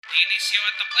Dionisio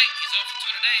at the plate. He's over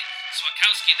 2 today.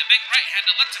 Swakowski, the big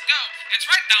right-hander, lets it go. It's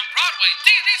right down Broadway.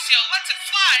 Dionisio lets it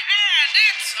fly, and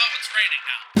it's raining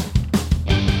now.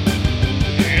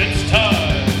 It's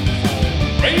time for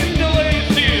Rain Delay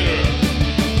Theater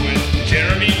with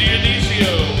Jeremy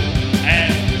Dionisio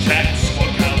and Jack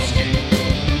Swakowski.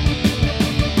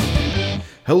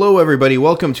 Hello, everybody.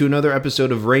 Welcome to another episode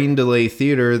of Rain Delay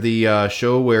Theater, the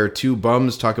show where two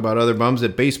bums talk about other bums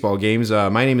at baseball games.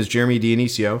 My name is Jeremy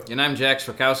Dionisio. And I'm Jack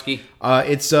Swakowski.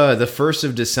 It's the 1st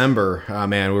of December.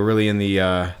 Man, we're really in the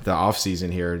off season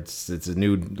here. It's a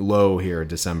new low here in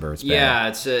December. It's bad. Yeah,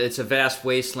 it's a vast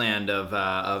wasteland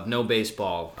of no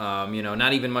baseball.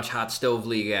 Not even much hot stove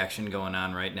league action going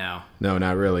on right now. No,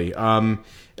 not really.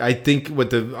 I think what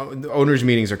the owners'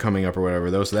 meetings are coming up or whatever,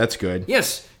 though, so that's good.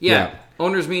 Yes, yeah.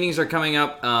 Owners' meetings are coming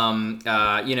up. In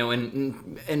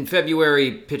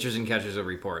February, pitchers and catchers will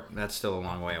report. That's still a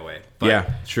long way away. But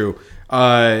Yeah, true.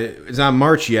 It's not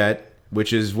March yet,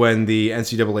 which is when the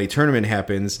NCAA tournament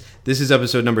happens. This is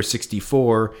episode number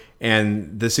 64,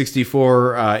 and the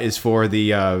 64 is for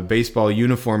the baseball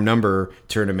uniform number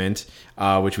tournament,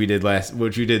 which we did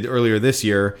earlier this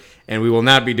year, and we will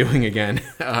not be doing again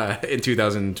in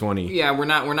 2020. Yeah, we're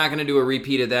not going to do a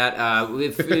repeat of that.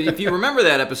 If you remember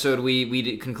that episode,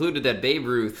 we concluded that Babe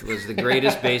Ruth was the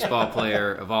greatest baseball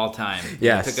player of all time.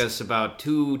 Yes. It took us about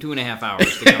two and a half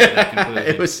hours to come to that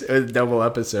conclusion. It was a double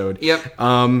episode. Yep.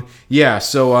 Yeah.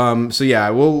 So yeah,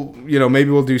 we'll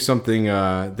maybe we'll do something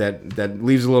that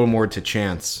leaves a little more to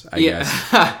chance, I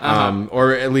guess.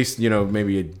 Or at least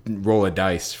maybe roll a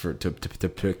dice to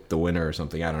pick the winner or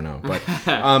something. I don't know. But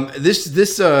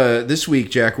this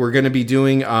week, Jack, we're going to be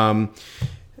doing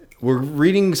we're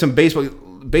reading some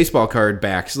baseball card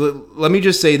backs. Let me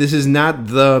just say, this is not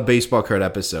the baseball card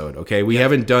episode, okay? We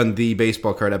haven't done the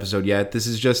baseball card episode yet. This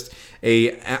is just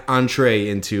a entree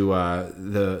into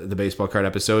the baseball card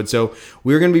episode. So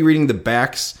we're going to be reading the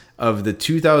backs of the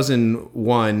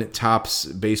 2001 Topps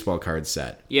baseball card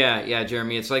set. Yeah,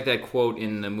 Jeremy. It's like that quote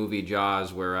in the movie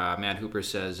Jaws where Matt Hooper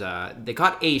says, "They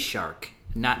caught a shark,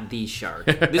 not the shark."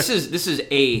 This is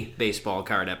a baseball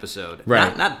card episode,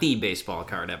 right? Not the baseball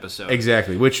card episode.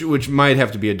 Exactly. Which might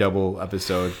have to be a double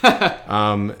episode,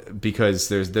 because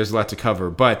there's a lot to cover.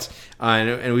 But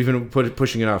and we've been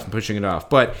pushing it off.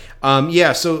 But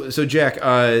yeah. So Jack,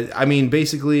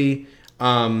 basically.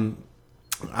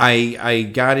 I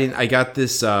got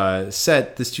this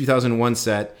set, this 2001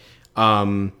 set,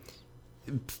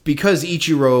 because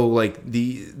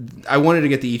Ichiro, I wanted to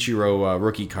get the Ichiro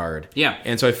rookie card. Yeah.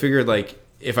 And so I figured,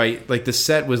 if the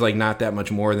set was not that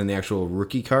much more than the actual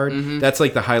rookie card. Mm-hmm. That's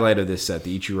the highlight of this set,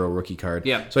 the Ichiro rookie card.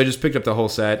 Yeah. So I just picked up the whole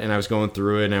set and I was going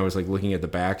through it and I was looking at the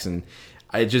backs, and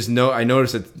I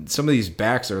noticed that some of these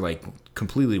backs are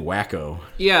completely wacko.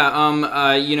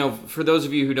 Yeah, for those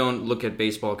of you who don't look at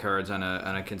baseball cards on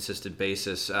a consistent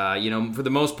basis, for the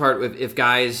most part, if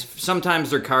guys, sometimes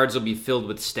their cards will be filled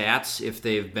with stats if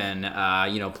they've been,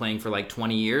 playing for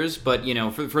 20 years. But,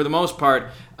 for the most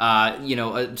part,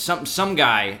 some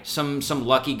guy, some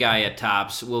lucky guy at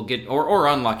Topps will get, or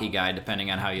unlucky guy,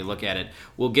 depending on how you look at it,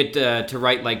 will get to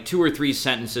write 2 or 3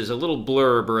 sentences, a little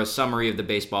blurb or a summary of the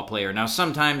baseball player. Now,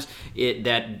 sometimes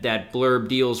that blurb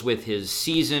deals with his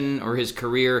season or his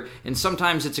career, and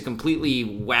sometimes it's a completely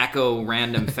wacko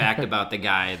random fact about the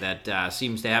guy that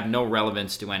seems to have no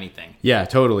relevance to anything. Yeah,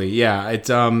 totally. Yeah, it's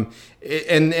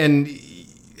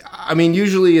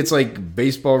usually it's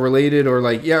baseball related or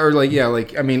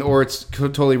or it's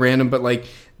totally random, but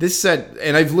this set,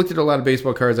 and I've looked at a lot of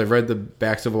baseball cards, I've read the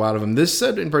backs of a lot of them. This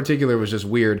set in particular was just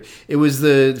weird. It was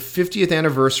the 50th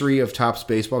anniversary of Topps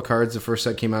baseball cards. The first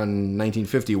set came out in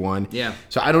 1951. Yeah.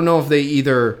 So I don't know if they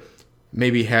either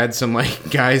maybe had some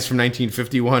guys from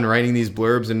 1951 writing these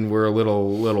blurbs and were a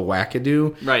little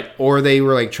wackadoo. Right. Or they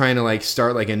were trying to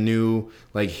start a new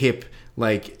hip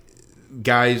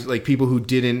guys, people who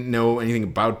didn't know anything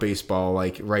about baseball,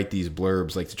 write these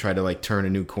blurbs, to try to turn a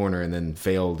new corner, and then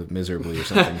failed miserably or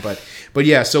something. but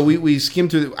yeah, so we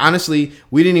skimmed through. Honestly,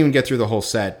 we didn't even get through the whole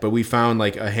set, but we found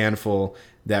a handful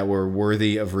that were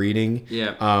worthy of reading.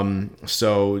 Yeah.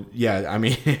 So yeah,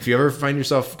 if you ever find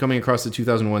yourself coming across the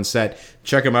 2001 set,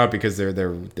 check them out because they're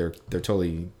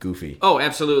totally goofy. Oh,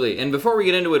 absolutely. And before we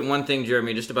get into it, one thing,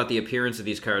 Jeremy, just about the appearance of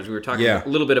these cards. We were talking a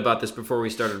little bit about this before we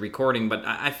started recording, but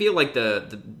I feel like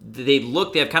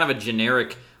they have kind of a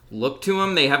generic look to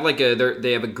them. They have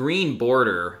they have a green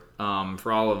border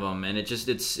for all of them, and it just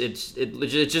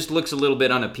looks a little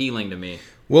bit unappealing to me.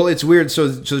 Well, it's weird. So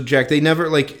Jack, they never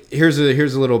here's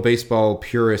a little baseball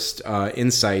purist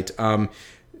insight.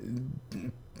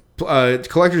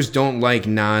 Collectors don't like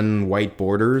non-white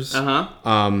borders.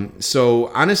 Uh-huh. So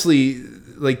honestly,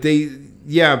 like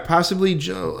possibly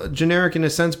generic in a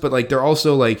sense, but like they're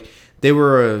also like they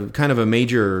were a kind of a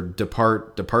major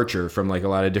departure from like a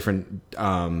lot of different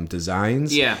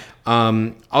designs. Yeah.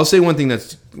 I'll say one thing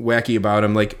that's wacky about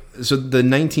them. Like, so the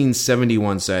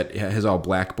 1971 set has all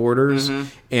black borders,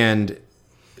 and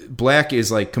black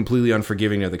is like completely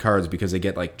unforgiving of the cards because they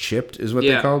get like chipped, is what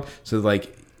they're called. So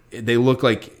like they look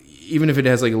like, even if it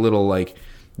has like a little like,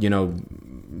 you know,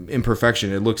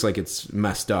 imperfection, it looks like it's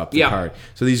messed up, the card.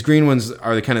 So these green ones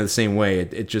are kind of the same way.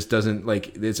 It just doesn't,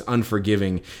 like, it's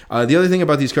unforgiving. The other thing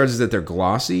about these cards is that they're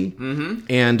glossy,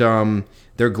 and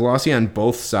they're glossy on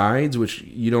both sides, which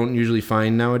you don't usually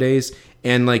find nowadays.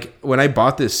 And like when I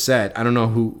bought this set, I don't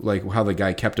know how the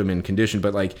guy kept them in condition,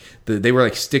 but like they were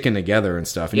like sticking together and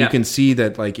stuff. And you can see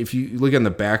that, like, if you look on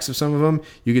the backs of some of them,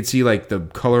 you could see like the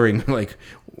coloring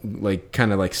like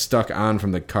kind of like stuck on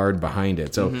from the card behind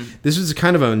it. So this was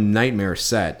kind of a nightmare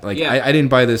set. Like I didn't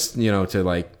buy this, you know, to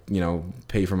like, you know,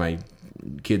 pay for my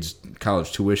kids'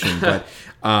 college tuition, but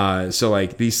so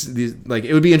like these like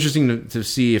it would be interesting to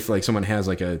see if like someone has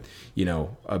like a, you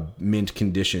know, a mint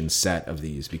condition set of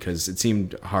these, because it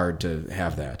seemed hard to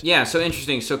have that. Yeah, so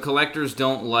interesting. So collectors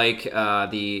don't like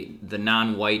the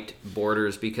non-white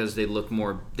borders because they look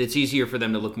more. It's easier for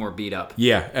them to look more beat up.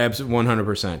 Yeah, absolutely,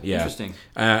 100%. Yeah, interesting.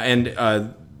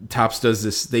 And Topps does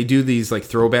this. They do these like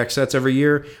throwback sets every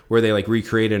year where they like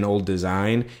recreate an old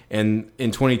design. And in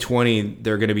 2020,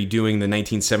 they're going to be doing the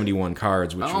 1971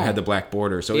 cards, which had the black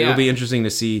border. So it'll be interesting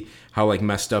to see how like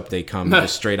messed up they come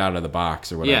just straight out of the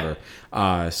box or whatever.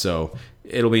 So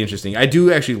it'll be interesting. I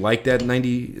do actually like that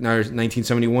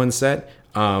 1971 set.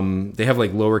 They have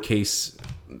like lowercase.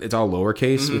 It's all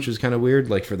lowercase, which is kind of weird,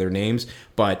 like for their names.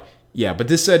 But yeah, but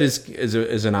this set is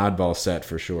an oddball set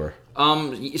for sure.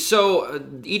 So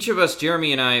each of us,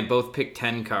 Jeremy and I, both picked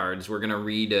 10 cards. We're gonna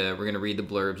read the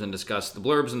blurbs and discuss the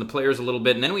blurbs and the players a little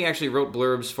bit, and then we actually wrote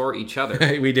blurbs for each other.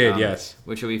 We did, yes,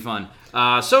 which will be fun.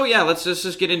 So yeah, let's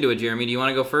just get into it. Jeremy, do you want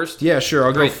to go first? Yeah, sure.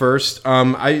 I'll go first.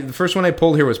 The first one I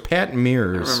pulled here was Pat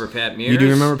Mears. I remember Pat Mears. You do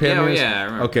remember Pat Mears? Yeah, I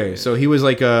remember. Okay, so he was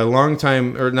like a long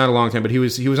time, or not a long time, but he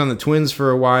was on the Twins for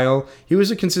a while. He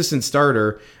was a consistent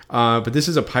starter, but this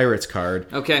is a Pirates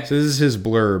card. Okay. So this is his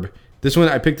blurb. This one,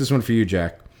 I picked this one for you,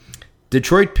 Jack.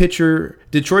 Detroit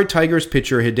Tigers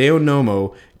pitcher Hideo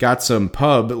Nomo got some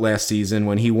pub last season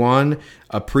when he won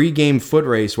a pre-game foot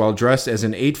race while dressed as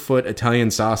an 8-foot Italian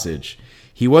sausage.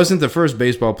 He wasn't the first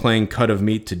baseball-playing cut of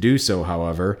meat to do so,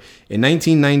 however. In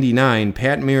 1999,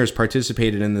 Pat Mears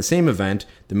participated in the same event,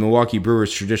 the Milwaukee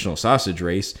Brewers traditional sausage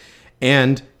race,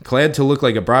 and, clad to look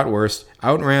like a bratwurst,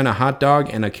 outran a hot dog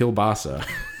and a kielbasa.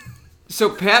 So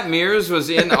Pat Mears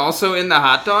was also in the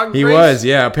hot dog race? He was,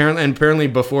 yeah. Apparently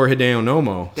before Hideo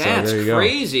Nomo. That's so there you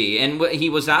crazy. Go. And he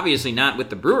was obviously not with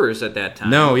the Brewers at that time.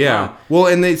 No, yeah. Wow. Well,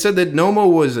 and they said that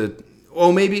Nomo was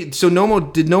maybe. So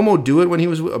did Nomo do it when he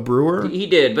was a brewer? He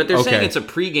did, but they're saying it's a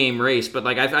pregame race. But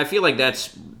like, I feel like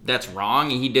that's wrong.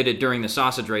 He did it during the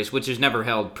sausage race, which is never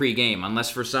held pregame, unless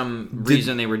for some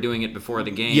reason they were doing it before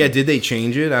the game. Yeah, did they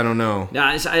change it? I don't know. No,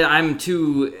 I'm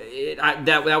too.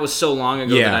 That was so long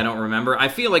ago that I don't remember. I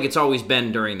feel like it's always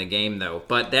been during the game though.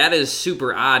 But that is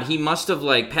super odd. He must have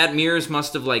Pat Mears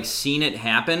must have seen it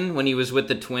happen when he was with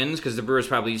the Twins, because the Brewers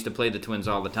probably used to play the Twins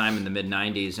all the time in the mid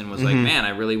 '90s, and was like, man, I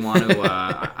really want to.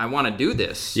 I want to do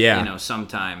this. Yeah.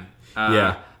 Sometime.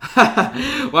 Yeah.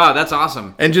 Wow, that's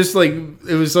awesome. And just like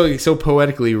it was so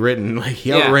poetically written, like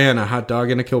he outran a hot dog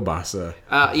and a kielbasa.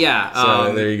 Yeah.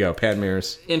 So there you go, Pat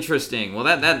Mears. Interesting. Well,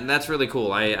 that's really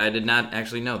cool. I did not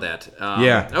actually know that.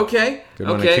 Yeah. Okay. Good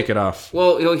one to kick it off.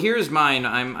 Well, here's mine.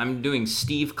 I'm doing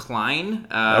Steve Klein.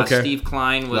 Okay. Steve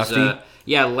Klein was lefty?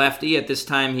 Lefty. At this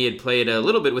time, he had played a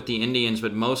little bit with the Indians,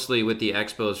 but mostly with the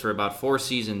Expos for about 4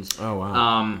 seasons. Oh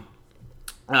wow.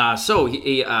 So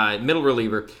he middle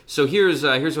reliever. So here's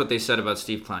what they said about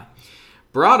Steve Klein.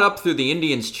 Brought up through the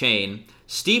Indians chain,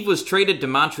 Steve was traded to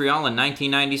Montreal in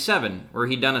 1997, where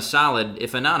he'd done a solid,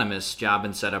 if anonymous, job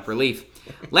in setup relief.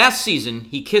 Last season,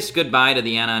 he kissed goodbye to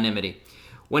the anonymity.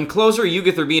 When closer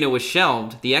Yuga Urbina was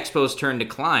shelved, the Expos turned to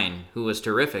Klein, who was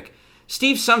terrific.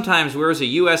 Steve sometimes wears a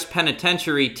U.S.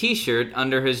 Penitentiary t-shirt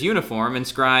under his uniform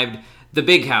inscribed, "The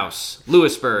Big House,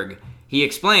 Lewisburg." He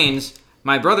explains,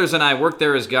 "My brothers and I work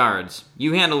there as guards.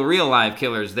 You handle real live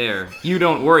killers there. You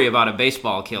don't worry about a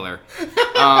baseball killer."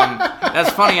 That's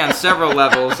funny on several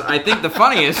levels. I think the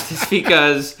funniest is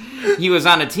because he was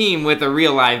on a team with a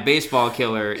real live baseball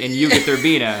killer in Yuga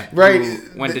Urbina,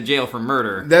 who went to jail for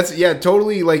murder. That's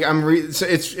totally. Like so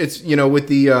it's with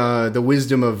the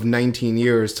wisdom of 19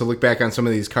 years to look back on some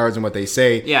of these cards and what they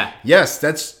say. Yeah. Yes,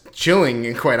 that's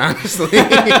chilling, quite honestly.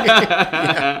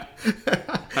 Yeah.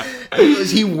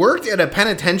 He worked at a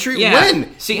penitentiary? Yeah.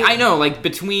 When? See, I know, like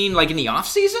between, like in the off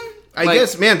season. I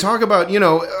guess, man, talk about,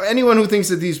 anyone who thinks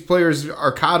that these players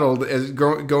are coddled as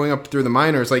going up through the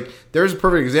minors, like, there's a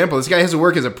perfect example. This guy has to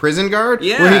work as a prison guard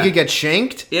where he could get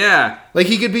shanked. Yeah. Like,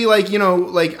 he could be, like,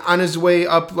 like, on his way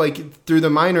up, like, through the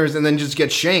minors and then just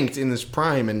get shanked in his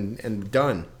prime and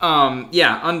done.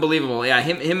 Yeah, unbelievable. Yeah,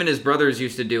 him and his brothers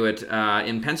used to do it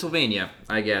in Pennsylvania,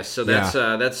 I guess. So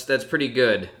that's pretty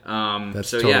good.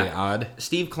 That's totally odd.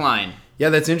 Steve Klein. Yeah,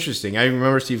 that's interesting. I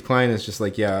remember Steve Klein as just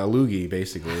like, a loogie,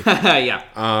 basically. Yeah.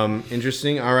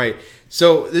 Interesting. All right.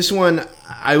 So this one,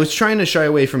 I was trying to shy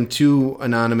away from too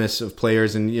anonymous of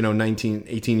players. And,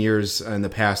 18 years in the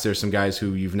past, there's some guys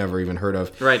who you've never even heard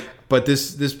of. Right. But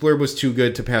this blurb was too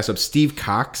good to pass up. Steve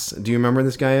Cox. Do you remember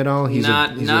this guy at all? He's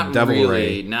a Devil really,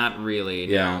 Ray. Not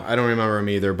really. Yeah, no. I don't remember him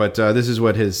either. But this is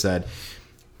what his said.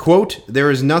 Quote,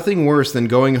 "There is nothing worse than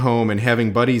going home and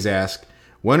having buddies ask,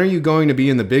 'When are you going to be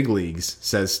in the big leagues?'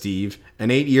 says Steve, an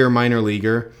 8-year minor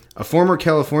leaguer, a former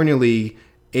California League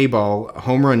A-ball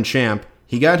home run champ.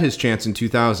 He got his chance in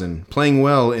 2000, playing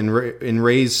well in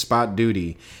Ray's spot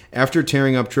duty, after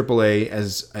tearing up AAA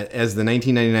as the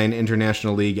 1999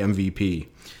 International League MVP."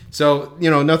 So,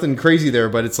 nothing crazy there,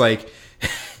 but it's like...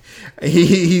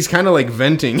 He's kind of like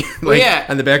venting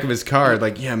on the back of his card.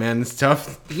 Like, yeah, man, it's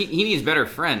tough. He needs better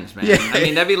friends, man. Yeah. I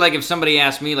mean, that'd be like if somebody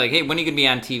asked me, like, hey, when are you going to be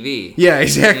on TV? Yeah,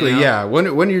 exactly. Yeah.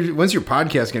 When's your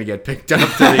podcast going to get picked up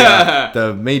to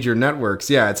the major networks?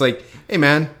 Yeah, it's like, hey,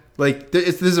 man, like,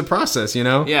 this is a process,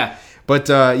 Yeah. But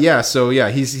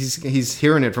he's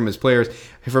hearing it from his players,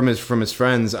 from his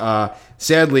friends.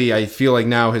 Sadly, I feel like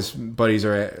now his buddies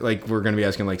are like, we're going to be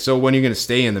asking like, so when are you going to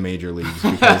stay in the major leagues?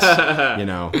 Because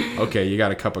okay, you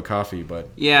got a cup of coffee, but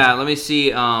yeah, let me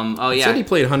see. He said he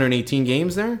played 118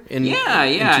 games there. In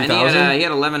 2000? And he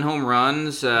had 11 home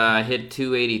runs, hit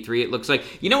 283. It looks like.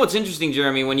 What's interesting,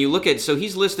 Jeremy? When you look at, so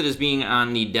he's listed as being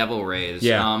on the Devil Rays.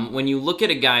 Yeah. When you look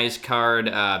at a guy's card.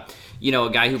 A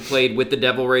guy who played with the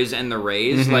Devil Rays and the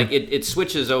Rays, like it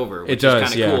switches over, which is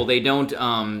kind of cool. They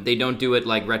don't do it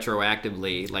like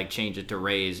retroactively, like change it to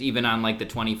Rays, even on like the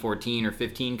 2014 or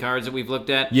 15 cards that we've looked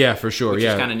at. Yeah, for sure. Which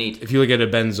is kind of neat. If you look at a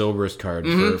Ben Zobrist card,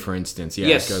 for instance, it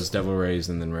goes Devil Rays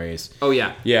and then Rays. Oh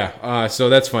yeah, yeah. So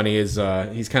that's funny. Is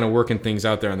he's kind of working things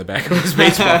out there on the back of his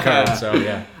baseball card. So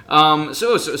yeah.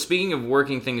 So speaking of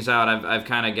working things out, I've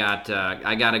kind of got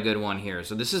I got a good one here.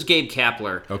 So this is Gabe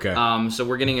Kapler. Okay. So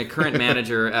we're getting a current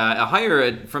manager, a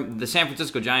hire from the San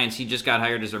Francisco Giants. He just got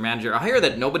hired as their manager. A hire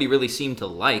that nobody really seemed to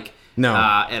like. No.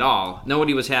 At all.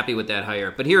 Nobody was happy with that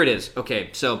hire. But here it is.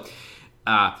 Okay. So,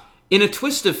 in a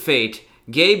twist of fate,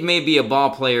 Gabe may be a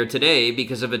ball player today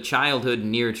because of a childhood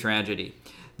near tragedy.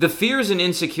 The fears and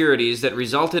insecurities that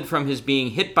resulted from his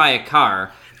being hit by a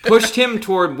car pushed him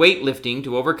toward weightlifting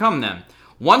to overcome them.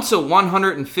 Once a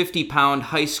 150-pound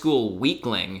high school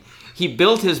weakling, he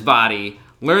built his body,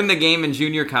 learned the game in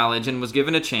junior college, and was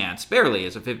given a chance, barely,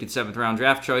 as a 57th round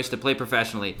draft choice to play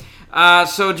professionally.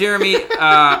 So, Jeremy,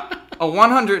 a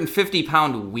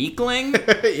 150-pound weakling?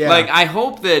 Yeah. Like, I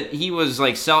hope that he was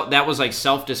like that was like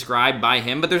self-described by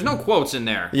him, but there's no quotes in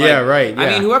there. Yeah, like, right. Yeah. I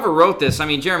mean, whoever wrote this,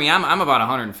 Jeremy, I'm about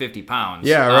 150 pounds.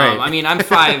 Yeah, right. I'm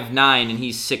 5'9" and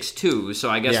he's 6'2",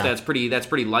 so I guess that's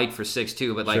pretty light for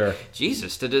 6'2", but like, sure.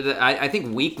 Jesus, I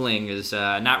think weakling is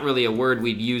not really a word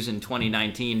we'd use in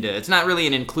 2019. It's not really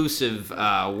an inclusive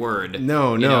word.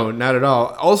 No, not at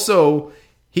all. Also,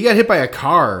 he got hit by a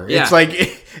car. Yeah.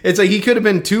 It's like he could have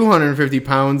been 250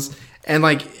 pounds, and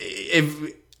like if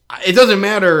it doesn't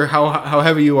matter how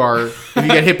heavy you are if you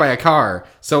get hit by a car.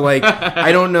 So like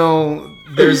I don't know.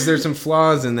 There's some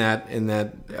flaws in that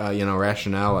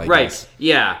rationale. I guess.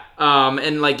 Yeah.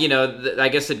 And like I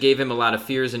guess it gave him a lot of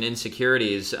fears and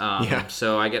insecurities.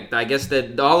 So I guess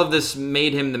that all of this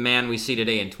made him the man we see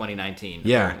today in 2019.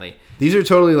 Yeah. Apparently. These are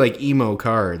totally like emo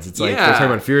cards. It's like they're talking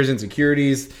about fears,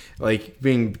 insecurities, like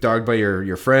being dogged by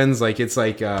your friends. Like it's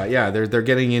like they're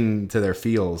getting into their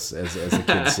feels, as the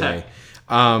kids say.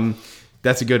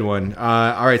 That's a good one.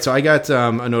 All right, so I got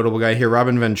a notable guy here,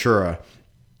 Robin Ventura.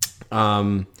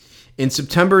 In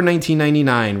September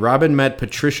 1999, Robin met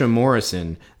Patricia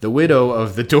Morrison, the widow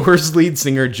of The Doors lead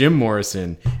singer Jim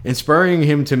Morrison, inspiring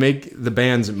him to make the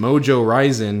band's Mojo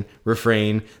Rising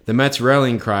refrain the Mets'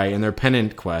 rallying cry in their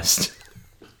pennant quest.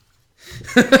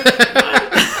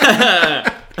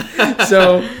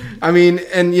 So, I mean,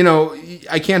 and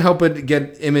I can't help but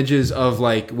get images of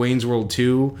like Wayne's World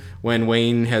 2 when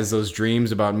Wayne has those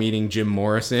dreams about meeting Jim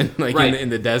Morrison like in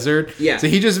the desert. Yeah. So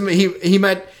he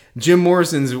met Jim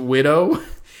Morrison's widow,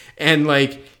 and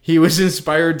like he was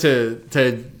inspired to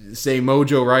say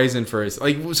Mojo Rising for his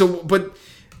but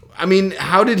I mean,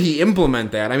 how did he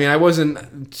implement that? I mean, I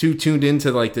wasn't too tuned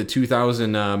into like the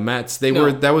 2000 Mets.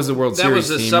 That was the World Series. That was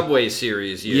the team. Subway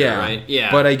Series year, right?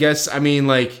 Yeah. But I guess, I mean,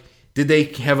 like, did they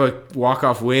have a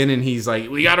walk-off win? And he's like,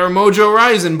 "We got our mojo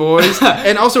rising, boys."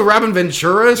 And also, Robin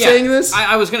Ventura saying this.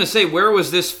 I was gonna say, where was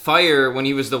this fire when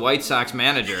he was the White Sox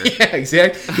manager? Yeah,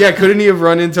 exactly. Yeah, couldn't he have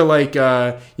run into like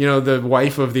the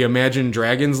wife of the Imagine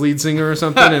Dragons lead singer or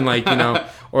something, and like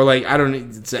or like I don't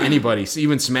know, it's anybody,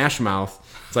 even Smash Mouth.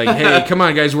 It's like, hey, come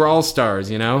on, guys, we're all stars,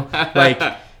 like.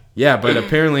 Yeah, but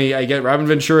apparently I get Robin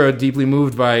Ventura deeply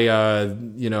moved by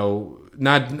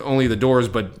not only the Doors,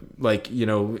 but like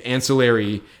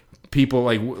ancillary people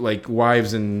like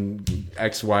wives and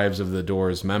ex-wives of the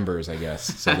Doors members, I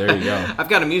guess. So there you go. I've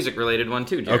got a music related one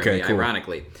too, Jeremy, okay, cool.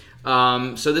 Ironically.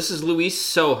 So this is Luis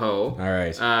Soho. All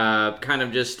right. Kind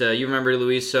of just you remember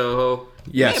Luis Soho?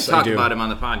 Yes, I I talked do. about him on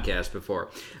the podcast before.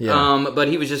 Yeah. But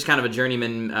he was just kind of a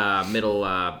journeyman middle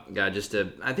guy.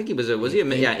 I think he was a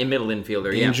middle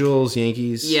infielder. Angels,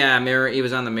 Yankees. Yeah, he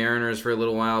was on the Mariners for a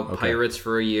little while, Pirates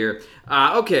for a year.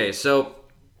 So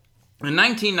in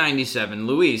 1997,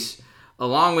 Luis,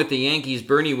 along with the Yankees'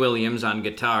 Bernie Williams on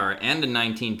guitar and a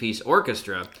 19-piece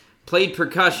orchestra, played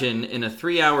percussion in a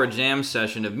 3-hour jam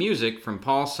session of music from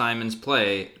Paul Simon's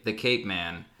play, The Cape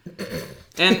Man.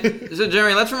 And so,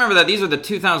 Jeremy, let's remember that these are the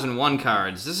 2001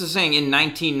 cards. This is saying in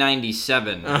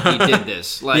 1997 he did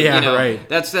this. Like, right.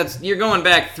 That's you're going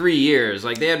back 3 years.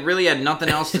 Like, they really had nothing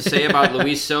else to say about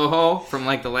Luis Soho from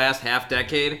like the last half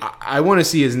decade. I want to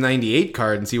see his 98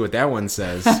 card and see what that one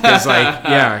says.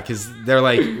 Because they're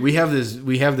like, we have this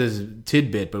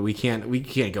tidbit, but we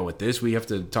can't go with this. We have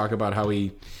to talk about how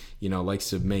he, likes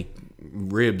to make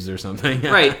ribs or something.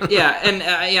 Right. Yeah. And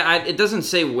it doesn't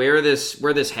say where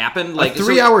this happened. Like a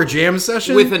 3-hour jam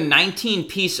session with a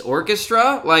 19-piece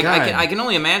orchestra. Like God. I can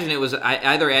only imagine it was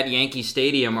either at Yankee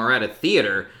Stadium or at a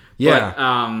theater. Yeah. But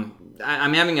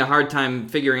I'm having a hard time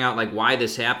figuring out like why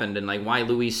this happened and like why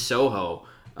Luis Soho.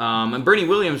 And Bernie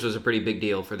Williams was a pretty big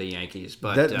deal for the Yankees.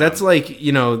 But that's like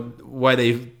why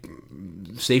they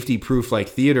safety proof like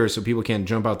theater so people can't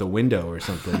jump out the window or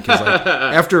something, because like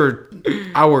after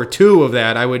hour 2 of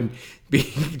that I would be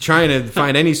trying to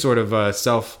find any sort of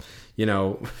self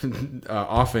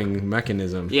offing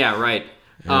mechanism. Yeah, right.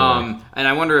 Anyway. And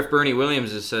I wonder if Bernie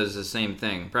Williams says the same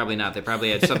thing. Probably not. They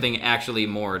probably had something actually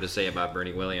more to say about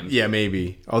Bernie Williams. Yeah,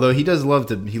 maybe, although he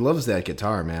loves that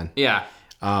guitar, man. Yeah.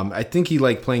 I think he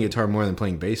liked playing guitar more than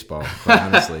playing baseball, quite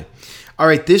honestly. All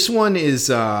right, this one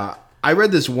is I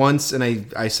read this once and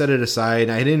I set it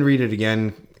aside. I didn't read it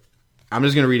again. I'm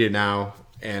just gonna read it now,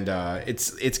 and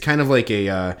it's kind of like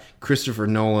a Christopher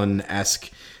Nolan-esque,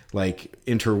 like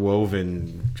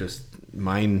interwoven, just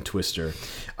mind twister.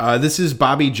 This is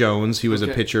Bobby Jones. He was a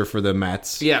pitcher for the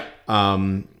Mets. Yeah.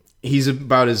 He's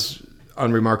about as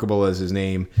unremarkable as his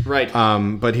name. Right.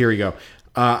 But here we go.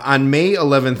 On May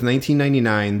 11th,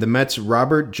 1999, the Mets'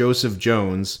 Robert Joseph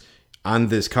Jones, on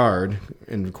this card,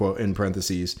 in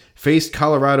parentheses, faced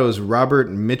Colorado's Robert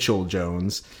Mitchell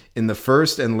Jones in the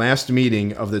first and last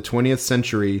meeting of the 20th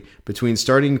century between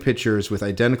starting pitchers with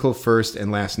identical first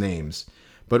and last names.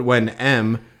 But when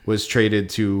M was traded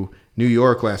to New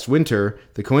York last winter,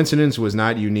 the coincidence was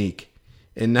not unique.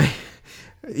 In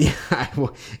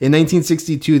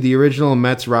 1962, the original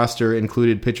Mets roster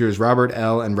included pitchers Robert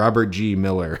L. and Robert G.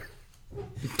 Miller.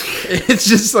 It's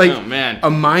just like a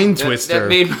mind twister.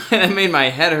 That made my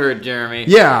head hurt, Jeremy.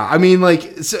 Yeah, I mean,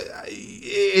 like,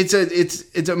 it's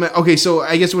okay. So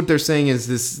I guess what they're saying is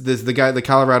the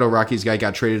Colorado Rockies guy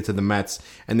got traded to the Mets,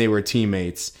 and they were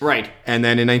teammates, right? And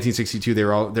then in 1962,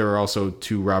 there were also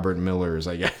 2 Robert Millers,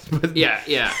 I guess. But yeah.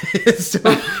 It's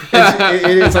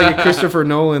like a Christopher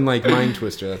Nolan like mind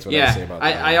twister. That's what I say about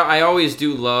that. I always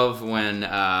do love when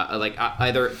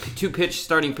either 2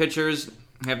 starting pitchers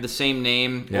have the same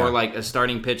name, or like a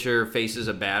starting pitcher faces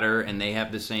a batter and they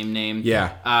have the same name.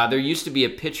 Yeah. There used to be a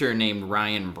pitcher named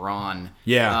Ryan Braun.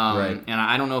 Yeah, right. And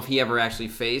I don't know if he ever actually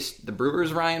faced the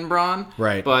Brewers' Ryan Braun.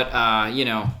 Right. But,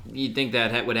 you'd think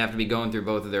that would have to be going through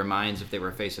both of their minds if they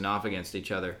were facing off against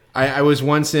each other. I was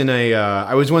once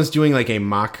doing like a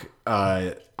mock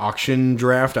auction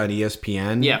draft on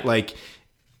ESPN. Yeah. Like,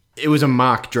 it was a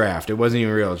mock draft. It wasn't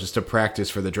even real. It was just a practice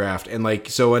for the draft. And like,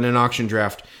 so in an auction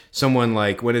draft, someone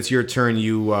like, when it's your turn,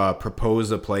 you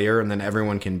propose a player and then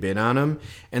everyone can bid on him.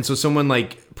 And so someone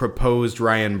like proposed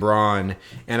Ryan Braun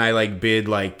and I like bid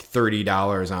like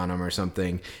 $30 on him or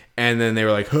something. And then they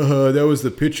were like, that was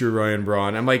the pitcher, Ryan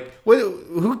Braun. I'm like,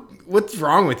 what's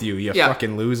wrong with you, you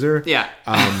fucking loser? Yeah.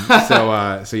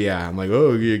 So yeah, I'm like,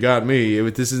 oh, you got me.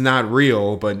 This is not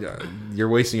real, but you're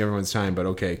wasting everyone's time. But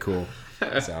okay, cool.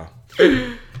 So,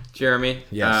 Jeremy.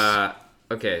 Yes.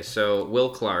 Okay, so Will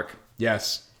Clark.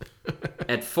 Yes.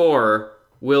 At 4,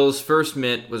 Will's first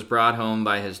mitt was brought home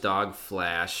by his dog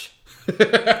Flash.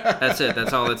 That's it.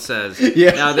 That's all it says.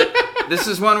 Yeah. Now, this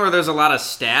is one where there's a lot of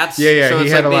stats. Yeah, so he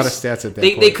it's had like a lot of stats at that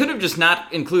point. They could have just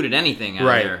not included anything on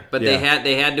Right, there, but yeah.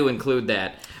 they had to include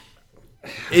that.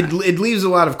 It leaves a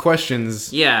lot of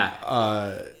questions.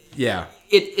 Yeah. Yeah.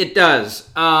 It does.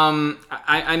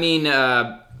 I mean,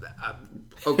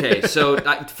 okay. So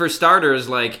for starters,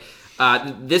 like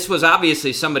this was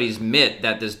obviously somebody's mitt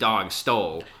that this dog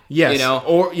stole. Yes. You know?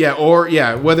 Or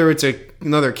whether it's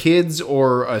another kid's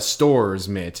or a store's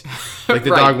mitt. Like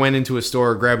the Right. dog went into a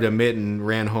store, grabbed a mitt, and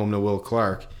ran home to Will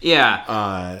Clark.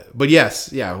 Yeah. But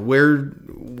yes, yeah.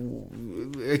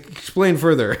 Explain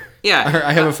further. Yeah.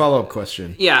 I have a follow-up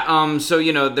question. Yeah. So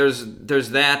there's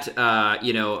that.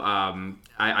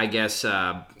 I guess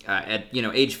at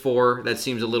age 4, that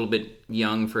seems a little bit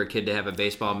young for a kid to have a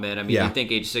baseball mitt. I mean, Yeah. you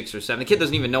think age 6 or 7, the kid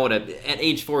doesn't even know at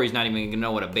age 4, he's not even going to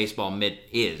know what a baseball mitt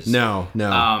is. No.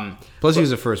 Plus, he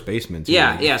was a first baseman, too.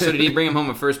 Yeah. So did he bring him home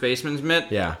a first baseman's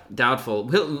mitt? Yeah. Doubtful.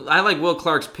 I like Will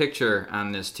Clark's picture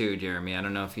on this too, Jeremy. I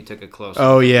don't know if you took a close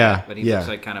Oh, look at yeah. that, but he Yeah. looks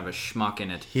like kind of a schmuck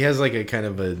in it. He has like a kind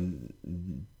of a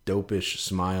dopish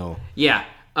smile. Yeah.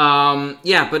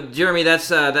 But Jeremy,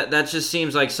 that just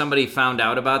seems like somebody found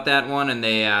out about that one, and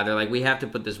they're like, we have to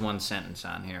put this one sentence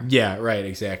on here. Yeah, right,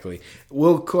 exactly.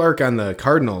 Will Clark on the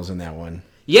Cardinals in that one.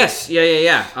 Yes,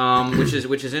 yeah. Which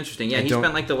is interesting. Yeah, he don't-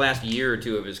 spent like the last year or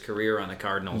two of his career on the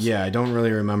Cardinals. Yeah, I don't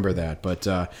really remember that. But,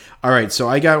 all right, so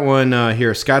I got one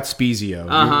here, Scott Spiezio.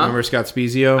 You remember Scott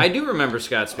Spiezio? I do remember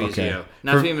Scott Spiezio. Okay.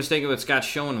 Not to be mistaken with Scott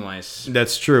Schoenweiss.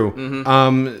 That's true.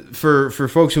 For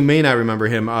folks who may not remember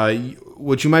him,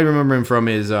 what you might remember him from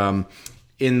is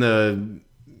in the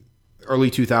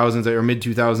early 2000s or mid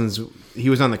 2000s, he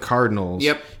was on the Cardinals.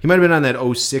 Yep. He might have been on that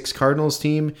 06 Cardinals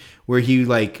team where he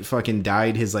like fucking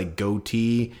dyed his like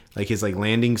goatee, like his like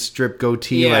landing strip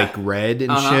goatee, Yeah. like red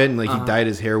and shit, and like he dyed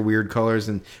his hair weird colors,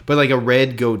 but like a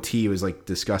red goatee was like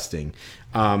disgusting.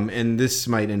 And this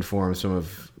might inform some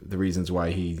of the reasons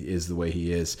why he is the way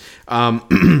he is.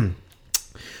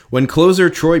 When closer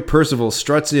Troy Percival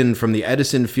struts in from the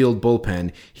Edison Field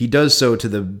bullpen, he does so to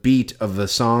the beat of a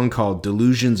song called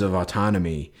Delusions of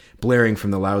Autonomy, blaring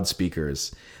from the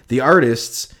loudspeakers. The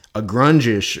artists, a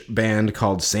grunge-ish band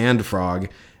called Sandfrog,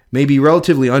 may be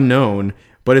relatively unknown,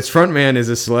 but its frontman is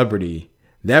a celebrity.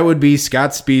 That would be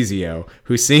Scott Spiezio,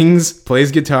 who sings,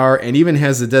 plays guitar, and even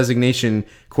has the designation,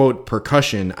 quote,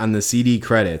 percussion on the CD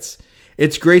credits.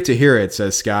 It's great to hear it,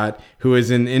 says Scott, who is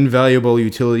an invaluable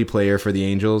utility player for the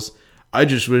Angels. I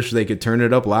just wish they could turn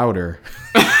it up louder.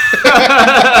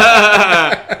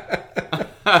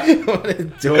 What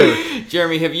a dork.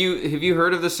 Jeremy, have you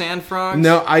heard of the Sand Frogs?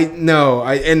 No,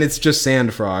 and it's just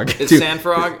Sand Frog. It's too. Sand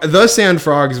Frog? The Sand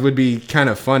Frogs would be kind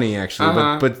of funny, actually,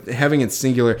 but having it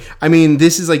singular. I mean,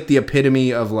 this is like the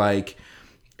epitome of like,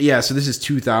 yeah. So this is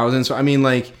 2000. So I mean,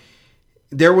 like,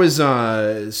 there was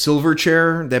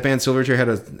Silverchair. That band Silverchair had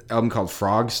an album called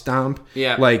Frog Stomp.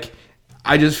 Yeah. Like,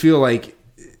 I just feel like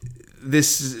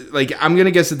this. Like, I'm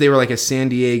gonna guess that they were like a San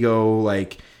Diego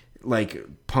like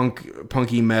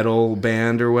punky metal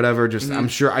band or whatever. Just I'm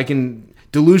sure I can.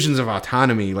 Delusions of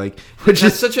Autonomy, like, which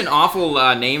That's is such an awful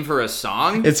name for a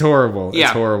song. it's horrible. Yeah.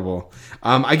 It's horrible.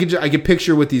 I could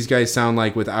picture what these guys sound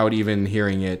like without even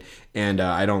hearing it, and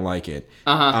I don't like it.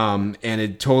 And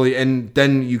it totally. And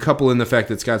then you couple in the fact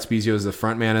that Scott Spiezio is the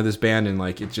front man of this band, and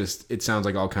like it sounds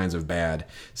like all kinds of bad.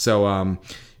 So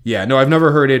yeah, no, I've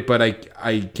never heard it, but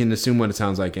I can assume what it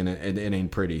sounds like, and it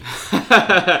ain't pretty.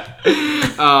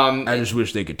 I just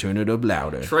wish they could turn it up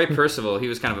louder. Troy Percival, he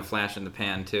was kind of a flash in the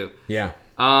pan too. Yeah.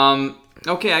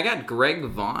 Okay, I got Greg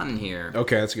Vaughn here.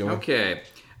 Okay, that's a good one. Okay.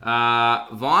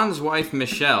 Vaughn's wife,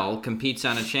 Michelle, competes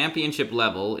on a championship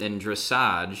level in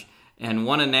dressage and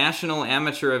won a national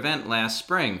amateur event last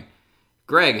spring.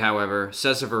 Greg, however,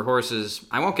 says of her horses,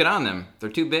 I won't get on them. They're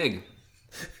too big.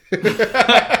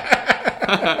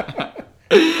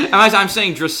 I'm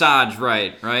saying dressage,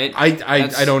 right?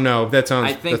 I don't know. That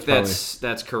sounds. I think that's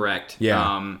that's correct.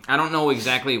 Yeah. I don't know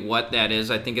exactly what that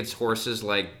is. I think it's horses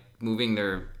like moving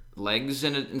their legs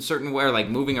in a certain way, or like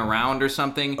moving around or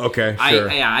something. Okay, sure.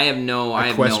 I have no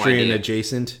equestrian idea.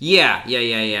 adjacent. Yeah.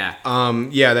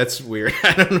 Yeah, that's weird.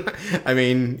 I don't know. I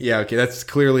mean, yeah, okay, that's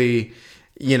clearly,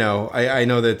 I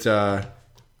know that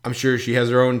I'm sure she has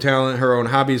her own talent, her own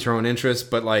hobbies, her own interests,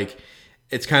 but like,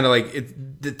 it's kind of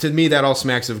like to me that all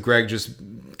smacks of Greg just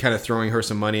kind of throwing her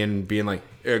some money and being like,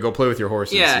 go play with your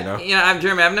horses. Yeah, you know?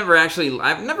 Jeremy, I've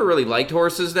never really liked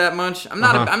horses that much. I'm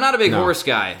not a big horse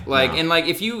guy. And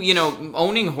if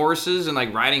owning horses and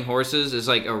like riding horses is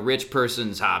like a rich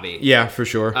person's hobby. Yeah, for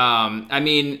sure. That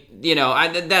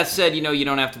said, you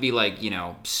don't have to be like,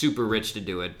 super rich to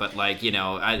do it, but like,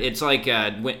 it's like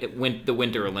the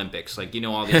Winter Olympics. Like,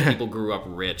 all these people grew up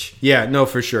rich. Yeah, no,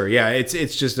 for sure. Yeah,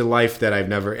 it's just a life that I've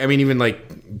never. I mean, even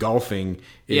like golfing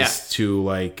is too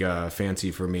like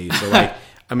fancy for me. So like.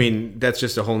 I mean, that's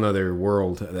just a whole nother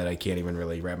world that I can't even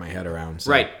really wrap my head around.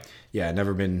 So, right. Yeah,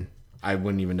 never been... I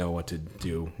wouldn't even know what to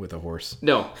do with a horse.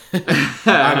 No.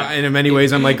 And in many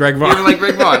ways, I'm like Greg Vaughn. You're like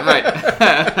Greg Vaughn,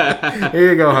 right. Here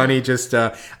you go, honey. Just,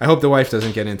 I hope the wife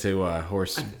doesn't get into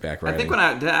horseback riding. I think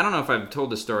I don't know if I've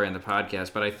told this story on the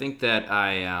podcast, but I think that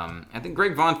I think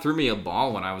Greg Vaughn threw me a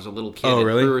ball when I was a little kid. Oh,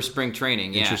 really? At Brewer Spring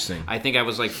Training. Yeah. Interesting. I think I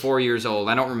was like 4 years old.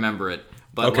 I don't remember it.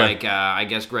 But I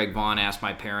guess Greg Vaughn asked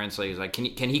my parents, like, he's like, can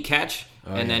he catch?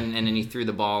 And then he threw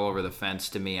the ball over the fence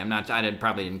to me.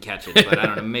 Probably didn't catch it, but I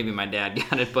don't know. Maybe my dad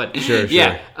got it. But sure.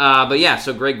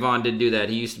 So Greg Vaughn did do that.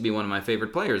 He used to be one of my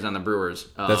favorite players on the Brewers.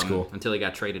 That's cool. Until he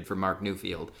got traded for Mark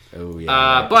Newfield. Oh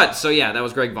yeah. That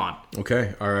was Greg Vaughn.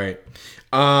 Okay. All right.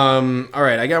 All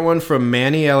right. I got one from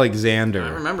Manny Alexander. I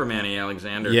remember Manny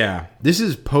Alexander. Yeah. This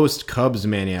is post Cubs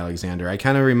Manny Alexander. I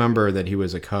kind of remember that he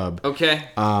was a Cub. Okay.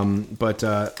 But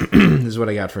this is what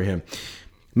I got for him.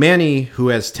 Manny, who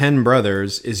has 10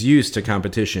 brothers, is used to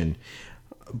competition.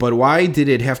 But why did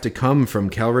it have to come from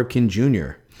Cal Ripken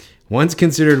Jr.? Once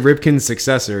considered Ripken's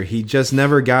successor, he just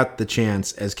never got the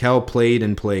chance as Cal played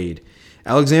and played.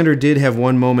 Alexander did have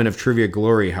one moment of trivia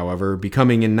glory, however,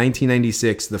 becoming in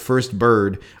 1996 the first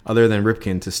Bird, other than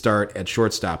Ripken, to start at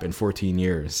shortstop in 14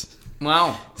 years.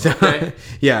 Wow. Okay.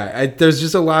 There's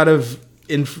just a lot of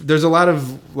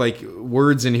like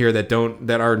words in here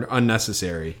that are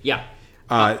unnecessary. Yeah.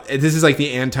 This is like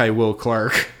the anti-Will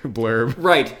Clark blurb.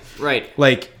 Right.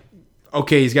 Like,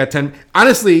 okay, he's got 10.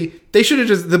 Honestly, the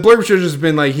blurb should have just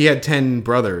been like he had 10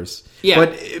 brothers. Yeah.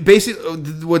 But basically,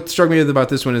 what struck me about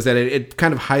this one is that it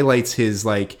kind of highlights his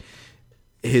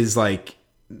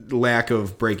lack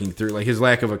of breaking through, like his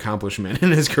lack of accomplishment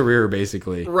in his career,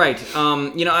 basically. Right.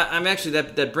 I'm actually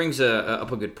that brings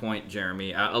up a good point,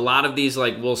 Jeremy. A lot of these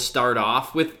will start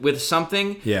off with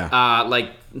something. Yeah.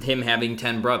 Like him having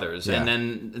 10 brothers, and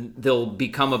then they'll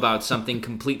become about something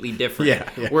completely different.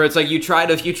 Yeah. Where it's like you try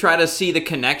to see the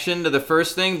connection to the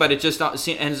first thing, but it just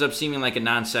ends up seeming like a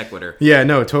non sequitur. Yeah.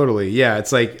 No. Totally. Yeah.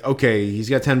 It's like, okay, he's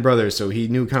got 10 brothers, so he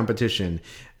knew competition.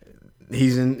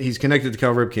 He's connected to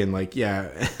Cal Ripken,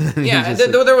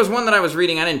 There was one that I was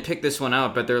reading. I didn't pick this one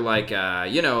out, but they're like,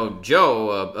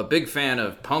 Joe, a big fan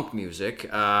of punk music,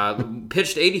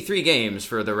 pitched 83 games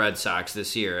for the Red Sox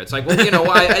this year. It's like, well,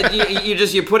 why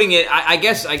you're putting it. I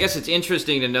guess it's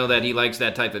interesting to know that he likes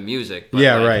that type of music. But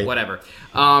right. Whatever.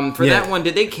 That one,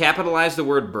 did they capitalize the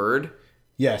word bird?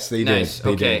 Yes, they nice. did. They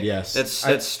okay. did. Yes,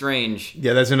 that's strange.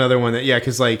 Yeah, that's another one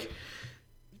because like.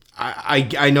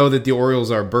 I know that the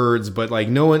Orioles are birds, but like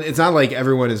no one. It's not like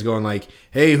everyone is going like,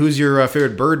 "Hey, who's your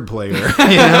favorite bird player?"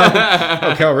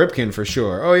 Oh, Cal Ripken for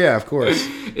sure. Oh yeah, of course.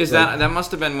 That must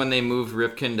have been when they moved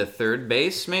Ripken to third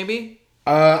base, maybe?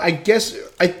 I guess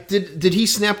did he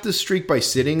snap the streak by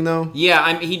sitting though?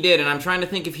 Yeah, he did, and I'm trying to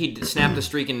think if he snapped the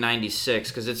streak in '96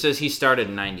 because it says he started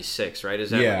in '96, right? Is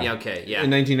that okay? Yeah.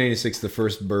 In 1996, the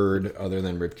first Bird other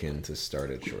than Ripken to start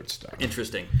at shortstop.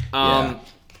 Interesting.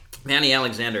 Manny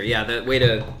Alexander, the way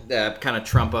to kind of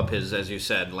trump up his, as you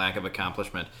said, lack of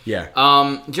accomplishment. Yeah.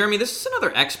 Jeremy, this is another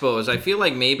Expos. I feel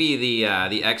like maybe the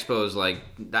Expos,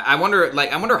 I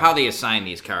wonder how they assign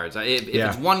these cards. If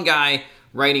it's one guy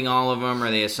writing all of them, or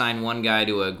they assign one guy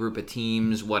to a group of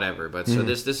teams, whatever. But so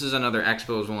this is another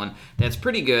Expos one that's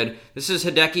pretty good. This is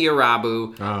Hideki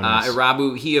Irabu. Oh, nice.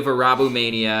 Irabu, he of Irabu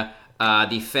Mania.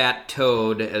 The fat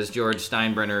toad, as George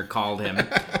Steinbrenner called him.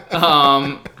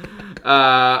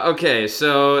 Okay,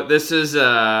 so this is so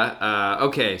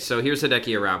here's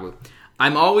Hideki Irabu.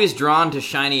 I'm always drawn to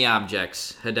shiny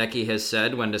objects, Hideki has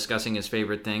said when discussing his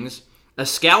favorite things. A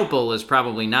scalpel is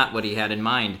probably not what he had in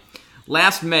mind.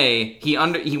 Last May, he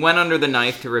went under the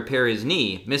knife to repair his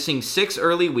knee, missing 6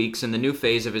 early weeks in the new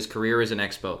phase of his career as an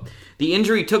Expo. The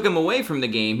injury took him away from the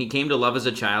game he came to love as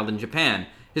a child in Japan.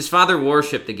 His father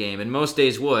worshipped the game, and most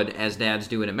days would, as dads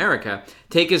do in America,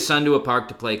 take his son to a park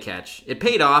to play catch. It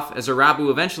paid off, as Irabu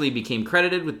eventually became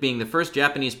credited with being the first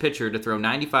Japanese pitcher to throw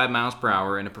 95 miles per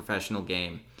hour in a professional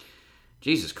game.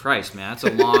 Jesus Christ, man, that's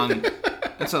a long...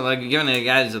 That's like giving the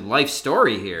guys a life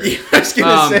story here. I was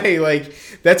going to say,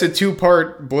 that's a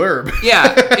 2-part blurb.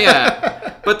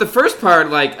 Yeah. But the first part,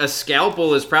 like, a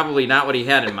scalpel is probably not what he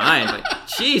had in mind. Like,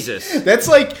 Jesus. That's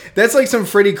like some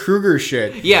Freddy Krueger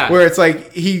shit. Yeah. Where it's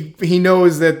like he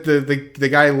knows that the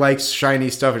guy likes shiny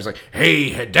stuff. He's like,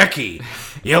 hey, Hideki,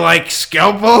 you like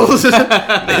scalpels?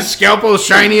 Is scalpels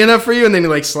shiny enough for you? And then he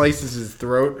like slices his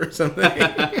throat or something.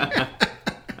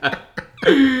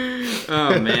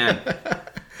 Oh man.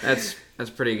 That's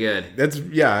pretty good.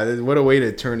 What a way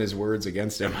to turn his words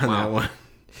against him on that one.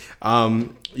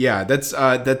 He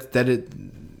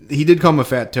did call him a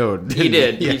fat toad. He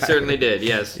did. Yeah. He certainly did.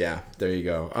 Yes. Yeah, there you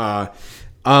go.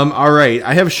 All right,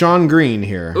 I have Sean Green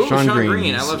here. Ooh, Sean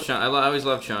Green. I love Sean. I always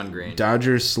love Sean Green.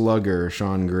 Dodgers slugger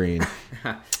Sean Green.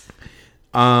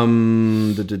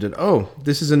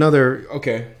 This is another.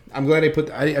 Okay, I'm glad I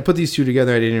put these two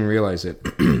together. I didn't even realize it.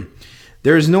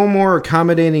 There is no more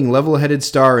accommodating, level-headed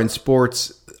star in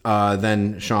sports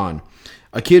than Sean.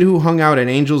 A kid who hung out at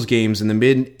Angels games in the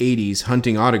mid-'80s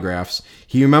hunting autographs,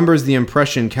 he remembers the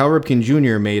impression Cal Ripken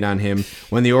Jr. made on him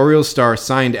when the Orioles star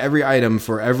signed every item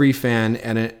for every fan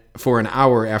for an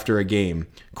hour after a game.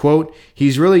 Quote,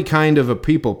 he's really kind of a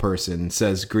people person,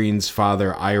 says Green's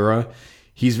father, Ira.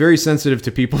 He's very sensitive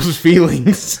to people's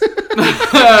feelings.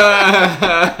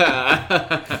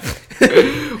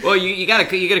 Well, you get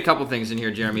a couple things in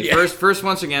here, Jeremy. Yeah. First,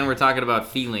 once again, we're talking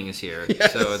about feelings here,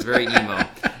 yes. So it's very emo.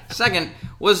 Second,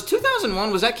 was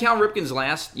 2001, was that Cal Ripken's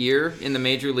last year in the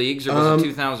major leagues, or was it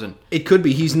 2000? It could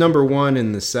be. He's number one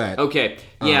in the set. Okay.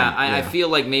 Yeah, I feel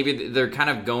like maybe they're kind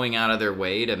of going out of their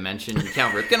way to mention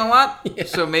Cal Ripken a lot. Yeah.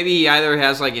 So maybe he either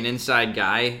has like an inside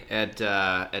guy at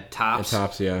Topps. At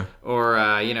Topps, yeah. Or,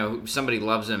 somebody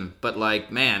loves him. But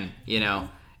like, man,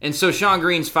 And so Sean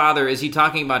Green's father, is he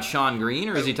talking about Sean Green,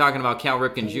 or is he talking about Cal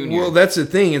Ripken Jr.? Well, that's the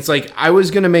thing. It's like, I was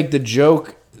going to make the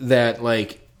joke that,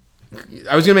 like,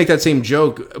 I was going to make that same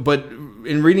joke, but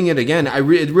in reading it again,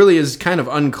 it really is kind of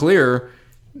unclear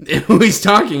who he's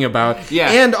talking about. Yeah.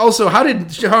 And also, how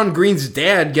did Sean Green's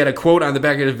dad get a quote on the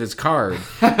back of his card?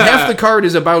 Half the card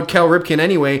is about Cal Ripken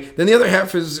anyway, then the other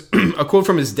half is a quote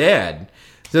from his dad.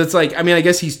 So it's like, I mean, I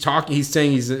guess he's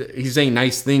saying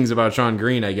nice things about Sean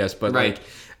Green, I guess, but right.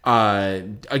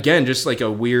 Again, just like a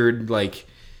weird, like,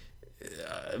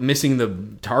 missing the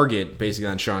target basically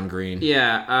on Sean Green.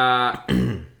 Yeah.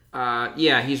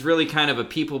 He's really kind of a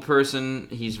people person.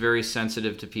 He's very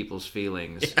sensitive to people's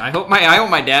feelings. Yeah. I hope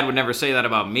my dad would never say that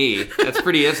about me. That's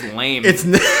lame.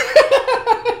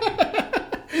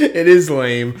 It is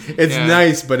lame. It's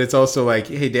nice, but it's also like,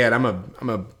 hey, Dad, I'm a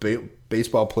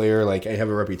baseball player. Like, I have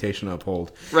a reputation to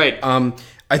uphold. Right.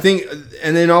 I think,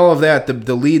 and then all of that,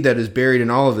 the lead that is buried in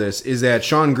all of this is that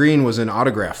Sean Green was an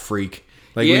autograph freak.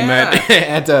 Like, we met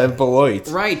at Beloit.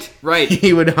 Right.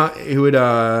 He would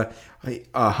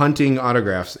hunting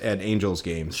autographs at Angels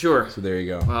games. Sure. So there you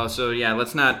go. Well, so yeah,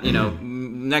 let's not,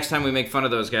 next time we make fun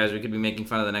of those guys, we could be making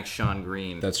fun of the next Sean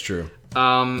Green. That's true.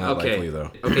 Not okay. Likely,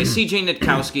 though. Okay, C.J.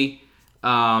 Nitkowski,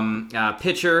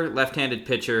 pitcher, left-handed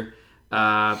pitcher.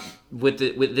 With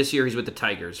this year, he's with the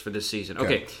Tigers for this season.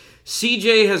 Okay.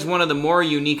 CJ has one of the more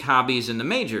unique hobbies in the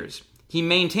majors. He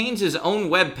maintains his own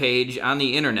webpage on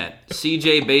the internet,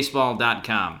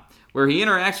 cjbaseball.com, where he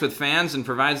interacts with fans and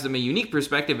provides them a unique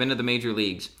perspective into the major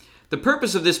leagues. The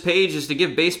purpose of this page is to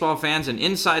give baseball fans an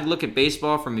inside look at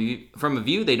baseball from a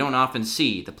view they don't often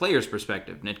see, the player's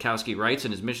perspective, Nitkowski writes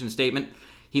in his mission statement.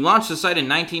 He launched the site in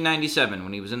 1997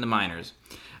 when he was in the minors.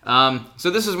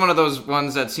 So this is one of those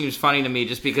ones that seems funny to me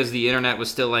just because the internet was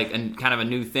still like kind of a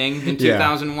new thing in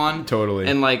 2001. Yeah, totally.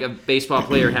 And like a baseball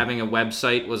player having a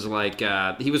website was like,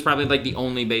 he was probably like the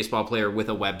only baseball player with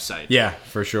a website. Yeah,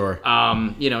 for sure.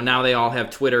 Now they all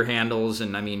have Twitter handles,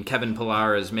 and I mean, Kevin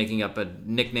Pillar is making up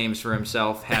nicknames for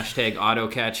himself,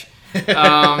 #AutoCatch.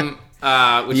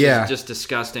 Which is just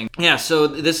disgusting. Yeah, so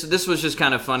this was just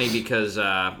kind of funny because,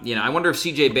 I wonder if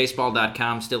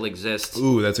CJBaseball.com still exists.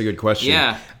 Ooh, that's a good question.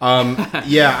 Yeah.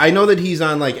 I know that he's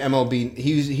on, like, MLB.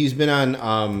 He's been on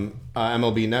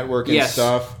MLB Network and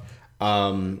stuff.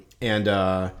 Look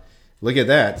at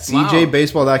that.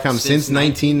 CJBaseball.com since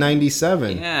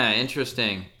 1997. Yeah,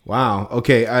 interesting. Wow.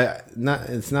 Okay,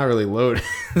 it's not really loading.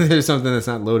 There's something that's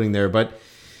not loading there, but...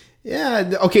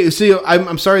 Yeah. Okay. So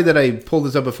I'm sorry that I pulled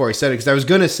this up before I said it because I was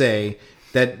gonna say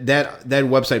that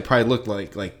website probably looked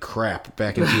like crap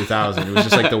back in 2000. It was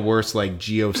just like the worst like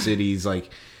GeoCities like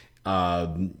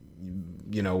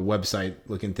website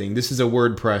looking thing. This is a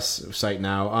WordPress site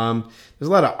now. There's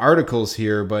a lot of articles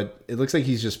here, but it looks like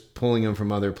he's just pulling them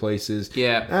from other places.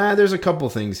 Yeah. There's a couple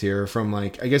things here from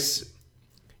like I guess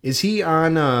Is he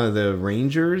on the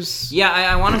Rangers? Yeah,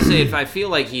 I want to say I feel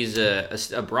like he's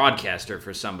a broadcaster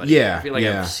for somebody. Yeah, I feel like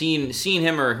yeah. I've seen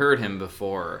him or heard him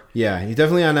before. Yeah, he's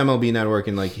definitely on MLB Network,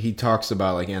 and like he talks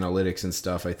about like analytics and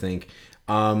stuff, I think.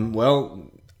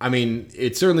 Well, I mean,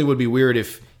 it certainly would be weird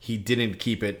if he didn't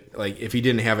keep it, like if he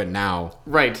didn't have it now.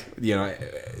 Right. You know,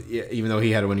 even though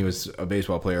he had it when he was a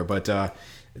baseball player, but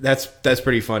that's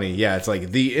pretty funny. Yeah, it's like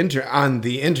on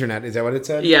the internet. Is that what it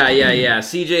said? Yeah.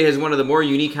 CJ has one of the more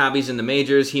unique hobbies in the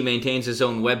majors. He maintains his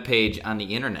own webpage on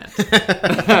the internet.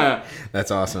 That's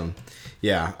awesome.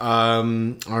 Yeah.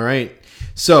 All right.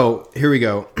 So here we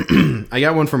go. I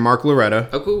got one from Mark Loretta.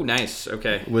 Oh, cool. Nice.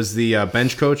 Okay. Was the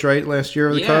bench coach right last year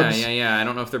of the Cubs? Yeah. I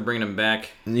don't know if they're bringing him back.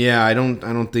 Yeah, I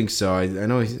don't think so. I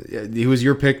know he was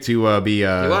your pick to be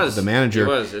the manager.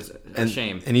 He was. It's a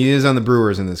shame. And he is on the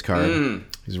Brewers in this card.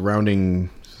 He's rounding,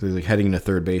 so he's like heading to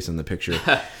third base in the picture.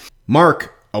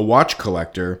 Mark, a watch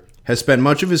collector, has spent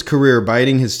much of his career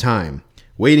biding his time,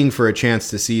 waiting for a chance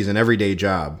to seize an everyday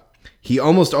job. He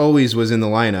almost always was in the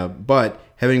lineup, but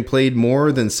having played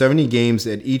more than 70 games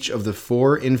at each of the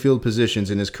 4 infield positions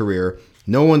in his career,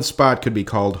 no one spot could be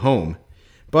called home.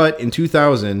 But in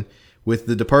 2000, with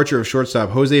the departure of shortstop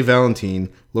Jose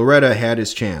Valentin, Loretta had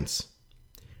his chance.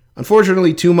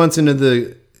 Unfortunately, 2 months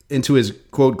into his,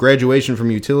 quote, graduation from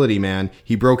utility man,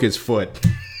 he broke his foot.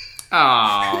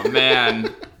 Oh,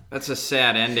 man. That's a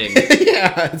sad ending.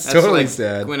 Yeah, it's That's totally like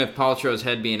sad. Gwyneth Paltrow's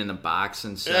head being in the box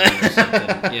and 7 or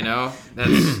something, you know?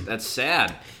 That's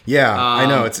sad. Yeah, I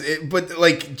know. But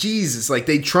like, Jesus, like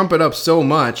they trump it up so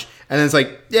much, and then it's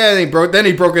like, yeah, then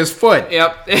he broke his foot.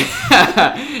 Yep.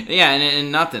 Yeah,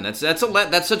 and nothing. That's such a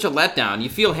letdown. You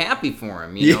feel happy for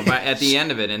him, you know, at the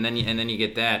end of it, and then you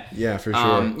get that. Yeah, for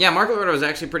sure. Yeah, Mark Loretta was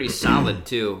actually pretty solid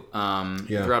too.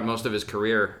 Throughout most of his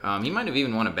career, he might have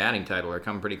even won a batting title or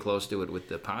come pretty close to it with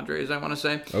the Padres, I want to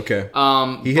say. Okay.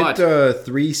 He hit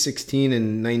 316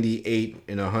 and 98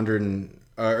 in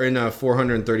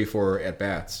 434 at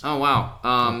bats. Oh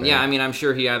wow. Yeah, I mean, I'm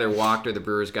sure he either walked or the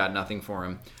Brewers got nothing for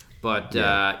him. But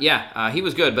he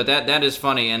was good. But that is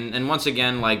funny. And once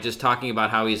again, like just talking about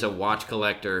how he's a watch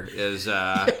collector is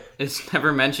it's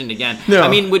never mentioned again. No. I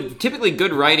mean, with typically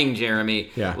good writing,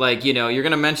 Jeremy. Yeah. Like you're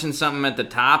gonna mention something at the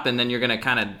top, and then you're gonna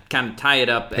kind of tie it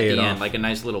up at the end, like a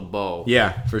nice little bow.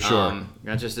 Yeah, for sure.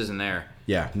 That just isn't there.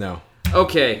 Yeah. No.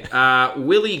 Okay,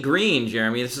 Willie Green,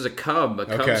 Jeremy. This is a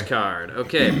Cubs card.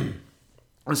 Okay.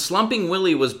 Slumping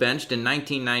Willie was benched in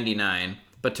 1999,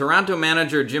 but Toronto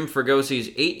manager Jim Fragosi's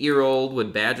 8-year-old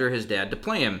would badger his dad to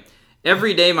play him.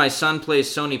 Every day my son plays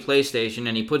Sony PlayStation,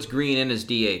 and he puts Green in as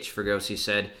DH, Fragosi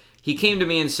said. He came to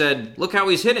me and said, "Look how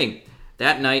he's hitting."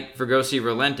 That night, Fragosi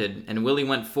relented, and Willie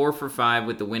went 4 for 5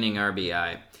 with the winning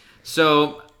RBI.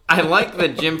 So I like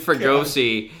that Jim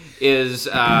Fragosi is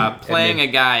playing a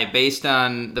guy based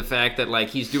on the fact that like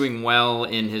he's doing well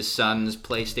in his son's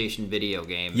PlayStation video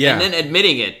game, and then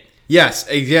admitting it. Yes,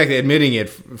 exactly.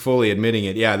 Fully admitting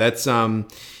it. Yeah,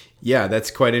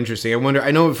 that's quite interesting. I wonder.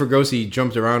 I know Fragosi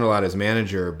jumped around a lot as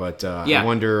manager, but I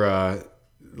wonder,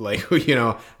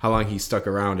 how long he stuck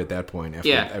around at that point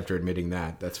after admitting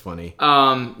that. That's funny.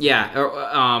 I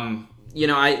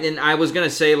was gonna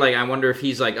say, like, I wonder if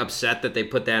he's like upset that they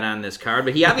put that on this card,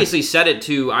 but he obviously said it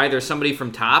to either somebody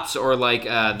from Topps or like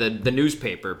the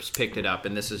newspapers picked it up,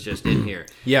 and this is just in here.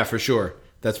 Yeah, for sure.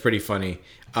 That's pretty funny.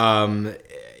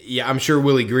 I'm sure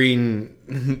Willie Green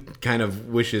kind of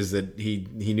wishes that he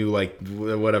knew like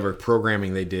whatever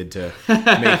programming they did to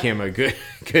make him a good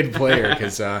player,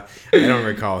 because I don't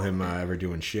recall him ever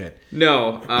doing shit.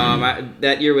 No,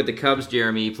 that year with the Cubs,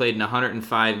 Jeremy, he played in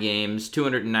 105 games,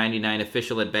 299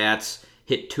 official at bats,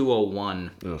 hit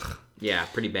 201. Ugh. Yeah,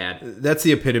 pretty bad. That's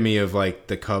the epitome of like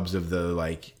the Cubs of the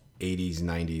like 80s,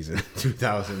 90s, and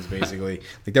 2000s, basically.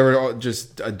 Like there were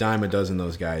just a dime a dozen of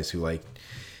those guys who like.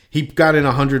 He got in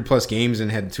 100+ games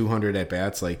and had 200 at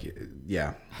bats. Like,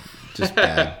 yeah, just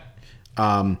bad.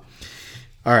 All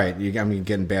right, I'm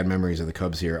getting bad memories of the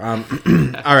Cubs here. All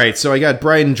right, so I got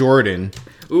Brian Jordan.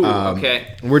 Ooh,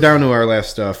 okay. We're down to our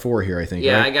last 4 here, I think.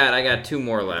 Yeah, right? I got 2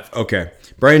 more left. Okay,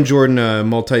 Brian Jordan,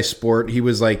 multi-sport. He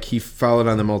was like he followed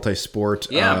on the multi-sport.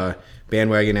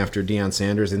 Bandwagon after Deion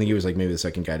Sanders. I think he was like maybe the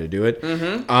second guy to do it.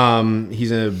 Mm-hmm.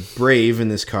 He's a Brave in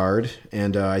this card,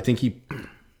 and I think he.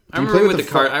 I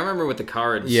remember with the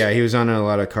Cards. Yeah, he was on a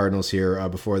lot of Cardinals here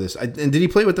before this. And did he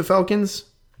play with the Falcons?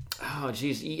 Oh,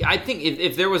 jeez. I think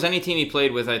if there was any team he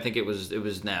played with, I think it was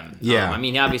them. Yeah. I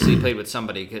mean, he obviously played with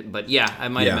somebody, but yeah, I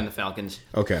might have been the Falcons.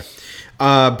 Okay.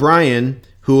 Brian,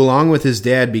 who along with his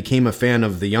dad became a fan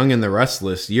of The Young and the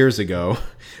Restless years ago,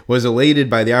 was elated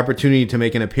by the opportunity to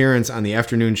make an appearance on the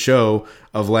afternoon show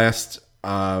of last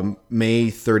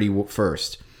May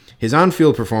 31st. His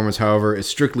on-field performance, however, is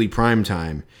strictly prime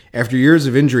time. After years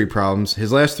of injury problems,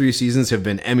 his last 3 seasons have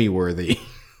been Emmy-worthy.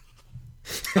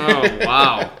 Oh,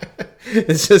 wow.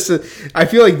 It's just, I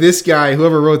feel like this guy,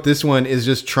 whoever wrote this one, is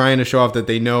just trying to show off that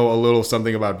they know a little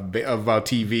something about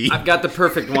TV. I've got the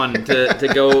perfect one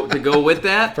to go with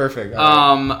that. Perfect. Yeah.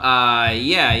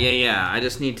 I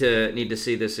just need to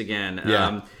see this again.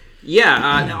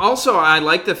 Yeah. Also, I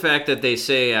like the fact that they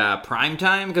say prime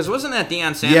time, because wasn't that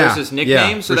Deion Sanders'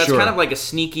 nickname? Yeah, so that's sure. kind of like a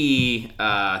sneaky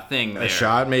thing there. A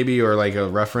shot, maybe, or like a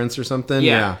reference or something.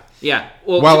 Yeah.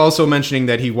 Well, while also mentioning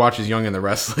that he watches Young and the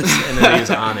Restless and that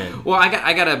he's on it. Well,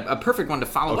 I got a perfect one to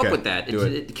follow Okay, up with that. do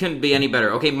It couldn't be any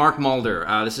better. Okay, Mark Mulder.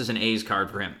 This is an A's card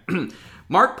for him.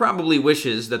 Mark probably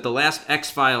wishes that the last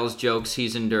X-Files jokes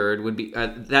he's endured would be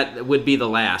the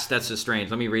last. That's so strange.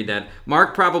 Let me read that.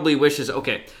 Mark probably wishes that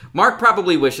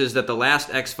the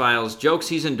last X-Files jokes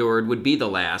he's endured would be the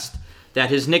last, that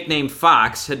his nickname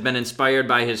Fox had been inspired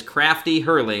by his crafty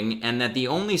hurling, and that the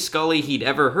only Scully he'd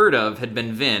ever heard of had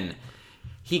been Vin.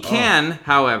 He can,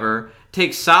 however,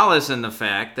 take solace in the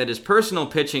fact that his personal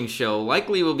pitching show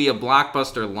likely will be a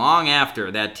blockbuster long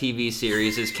after that TV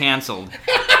series is canceled.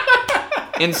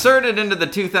 Inserted into the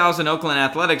 2000 Oakland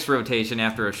Athletics rotation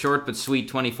after a short but sweet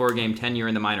 24-game tenure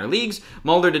in the minor leagues,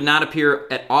 Mulder did not appear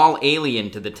at all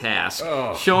alien to the task,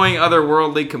 showing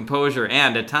otherworldly composure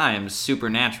and, at times,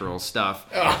 supernatural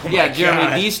stuff. Jeremy,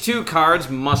 God. these 2 cards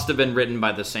must have been written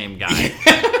by the same guy.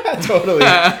 Totally.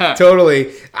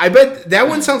 I bet that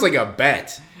one sounds like a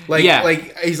bet. Like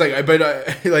he's like, I bet,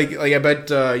 I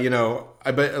bet, why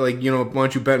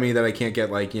don't you bet me that I can't get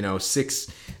 6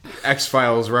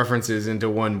 X-Files references into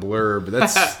one blurb?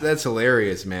 That's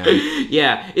hilarious, man.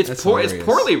 Yeah, it's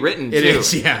poorly written too. It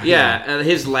is, yeah.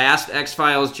 His last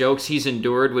X-Files jokes he's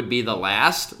endured would be the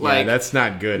last. Yeah, that's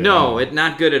not good. No, it's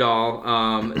not good at all.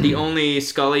 The only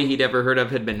Scully he'd ever heard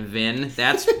of had been Vin.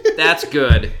 That's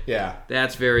good. Yeah,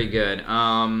 that's very good.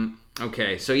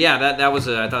 Okay, so yeah, I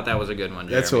thought that was a good one.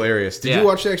 Jeremy. That's hilarious. Did you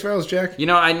watch the X-Files, Jack?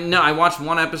 I watched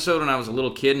one episode when I was a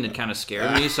little kid, and it kind of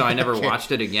scared me, so I never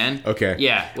watched it again. Okay.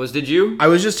 Yeah. Did you? I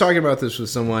was just talking about this with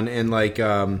someone, and I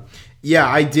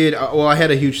did. I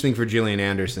had a huge thing for Gillian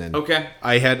Anderson. Okay.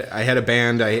 I had a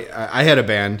band. I had a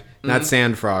band, not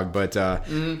Sandfrog, but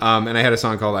and I had a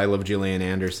song called "I Love Gillian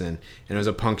Anderson," and it was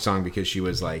a punk song because she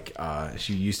was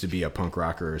she used to be a punk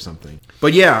rocker or something.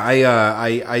 But yeah,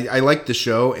 I liked the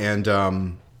show, and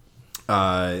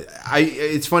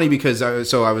it's funny because I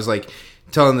was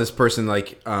telling this person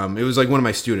it was one of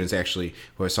my students actually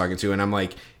who I was talking to, and I'm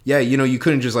like, yeah, you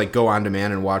couldn't just go on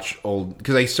demand and watch old,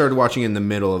 because I started watching in the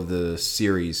middle of the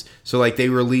series. So they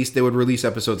would release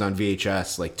episodes on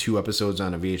VHS, 2 episodes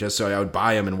on a VHS. So I would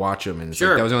buy them and watch them, and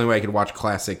sure. That was the only way I could watch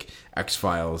classic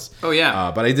X-Files. Oh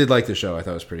yeah. But I did like the show. I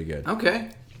thought it was pretty good. Okay.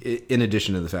 In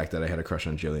addition to the fact that I had a crush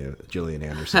on Gillian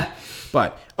Anderson.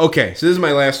 But okay, so this is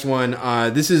my last one.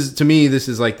 This is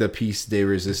the piece de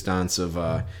resistance of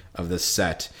the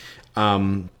set.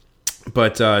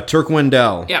 But Turk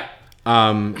Wendell. Yeah.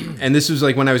 And this was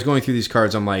when I was going through these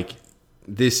cards, I'm like,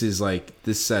 this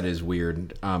set is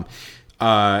weird.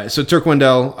 So Turk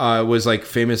Wendell was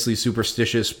famously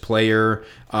superstitious player.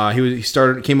 He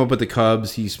came up with the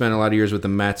Cubs. He spent a lot of years with the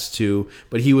Mets too.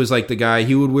 But he was the guy.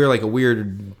 He would wear a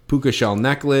weird puka shell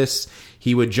necklace.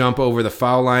 He would jump over the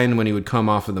foul line when he would come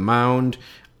off of the mound.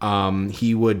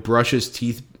 He would brush his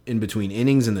teeth in between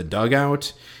innings in the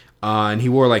dugout. And he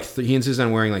wore he insisted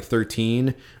on wearing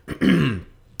 13.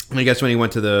 I guess when he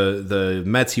went to the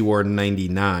Mets, he wore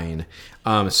 99.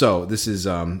 So this is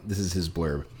his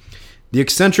blurb. The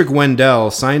eccentric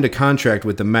Wendell signed a contract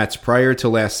with the Mets prior to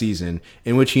last season,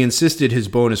 in which he insisted his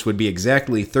bonus would be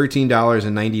exactly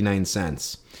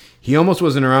 $13.99. He almost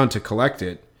wasn't around to collect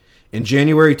it. In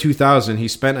January 2000, he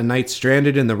spent a night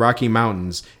stranded in the Rocky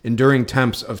Mountains, enduring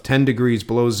temps of 10 degrees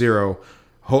below zero,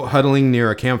 huddling near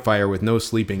a campfire with no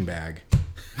sleeping bag.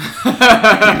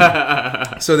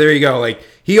 So there you go.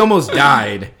 He almost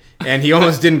died, and he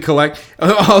almost didn't collect.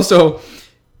 Also,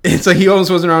 it's he almost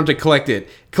wasn't around to collect it.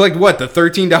 Collect what? The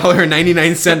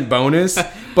 $13.99 bonus?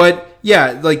 But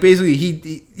yeah, basically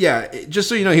he just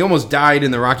so you know, he almost died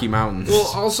in the Rocky Mountains.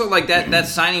 Well, also that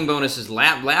signing bonus is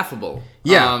laughable.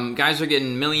 Yeah, guys are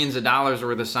getting millions of dollars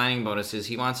worth of signing bonuses.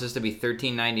 He wants this to be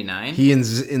 $13.99. He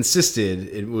insisted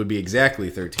it would be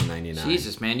exactly $13.99.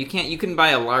 Jesus, man, you couldn't buy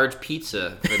a large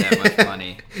pizza for that much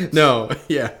money. No,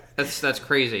 yeah, that's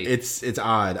crazy. It's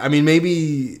odd. I mean,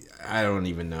 maybe I don't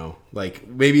even know.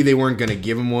 Maybe they weren't gonna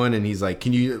give him one, and he's like,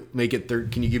 "Can you make it?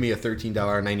 Can you give me a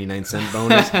 $13.99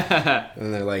 bonus?"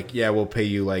 And they're like, "Yeah, we'll pay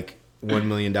you $1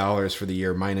 million for the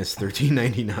year minus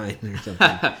 $13.99 or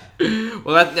something.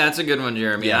 Well, that's a good one,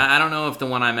 Jeremy. Yeah. I don't know if the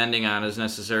one I'm ending on has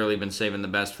necessarily been saving the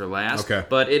best for last. Okay.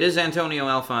 But it is Antonio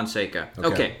Alfonseca. Okay.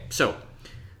 Okay, so,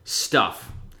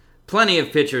 stuff. Plenty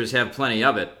of pitchers have plenty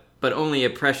of it, but only a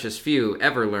precious few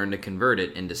ever learn to convert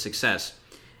it into success.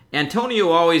 Antonio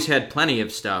always had plenty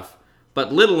of stuff,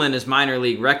 but little in his minor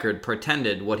league record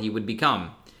portended what he would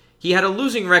become. He had a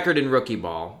losing record in rookie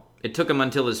ball. It took him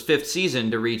until his 5th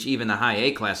season to reach even the high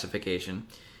A classification.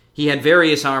 He had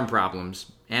various arm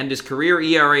problems, and his career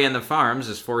ERA in the farms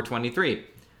is .423.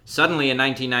 Suddenly in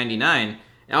 1999,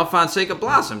 Alfonseca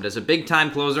blossomed as a big-time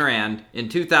closer, and in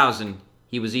 2000,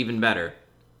 he was even better.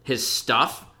 His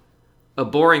stuff? A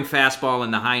boring fastball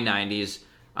in the high 90s,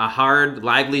 a hard,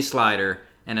 lively slider,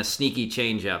 and a sneaky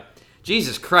changeup.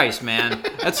 Jesus Christ, man.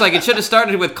 That's like, it should have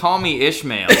started with Call Me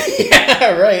Ishmael.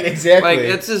 Yeah, right, exactly. Like,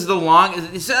 this is the long...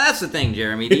 So that's the thing,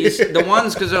 Jeremy. The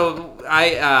ones, because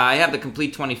I have the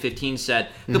complete 2015 set.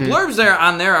 The blurbs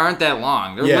on there aren't that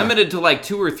long. They're limited to like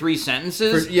 2 or 3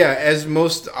 sentences. As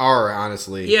most are,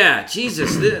 honestly. Yeah,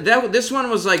 Jesus. This one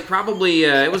was like probably...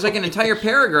 it was like an entire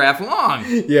paragraph long.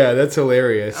 Yeah, that's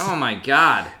hilarious. Oh, my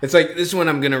God. It's like, this one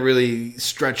I'm going to really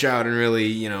stretch out and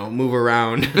really, move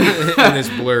around in this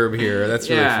blurb here. That's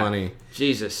really funny.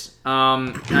 Jesus.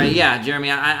 Jeremy,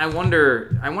 I wonder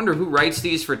who writes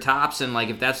these for Topps, and like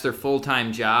if that's their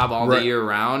full-time job all the year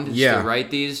round is to write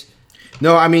these.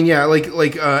 No, I mean,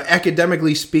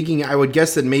 academically speaking, I would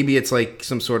guess that maybe it's like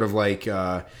some sort of like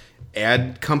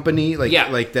ad company, writes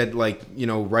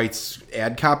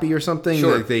ad copy or something.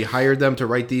 Sure. Like they hired them to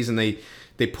write these, and they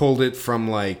pulled it from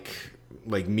like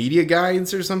media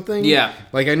guides or something. Yeah.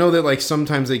 Like I know that like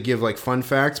sometimes they give like fun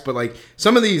facts, but like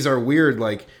some of these are weird,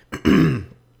 like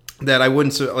that I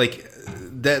wouldn't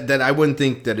that I wouldn't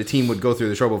think that a team would go through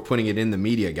the trouble of putting it in the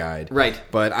media guide. Right.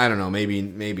 But I don't know,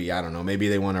 maybe I don't know. Maybe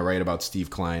they want to write about Steve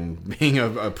Klein being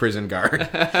a prison guard or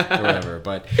whatever.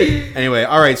 But anyway,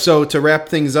 all right, so to wrap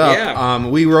things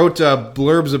up, we wrote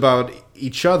blurbs about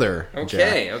each other.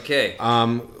 Okay, Jack. okay.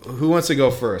 Who wants to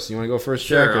go first? You want to go first,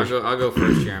 Jack? Sure, I'll go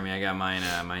first, Jeremy. I got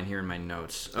mine here in my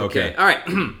notes. Okay. All right.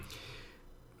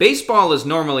 Baseball is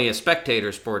normally a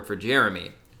spectator sport for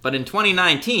Jeremy, but in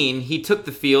 2019, he took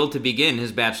the field to begin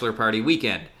his bachelor party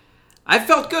weekend. I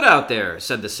felt good out there,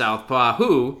 said the southpaw,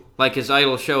 who, like his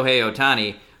idol Shohei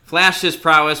Ohtani, flashed his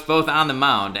prowess both on the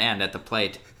mound and at the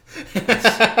plate.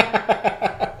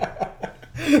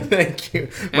 Thank you.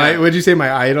 Would you say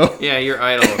my idol? Yeah, your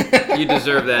idol. You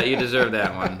deserve that. You deserve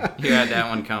that one. You had that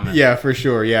one coming. Yeah, for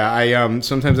sure. Yeah, I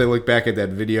sometimes I look back at that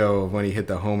video of when he hit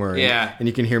the homer. And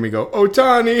you can hear me go,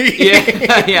 Ohtani.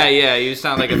 Yeah. You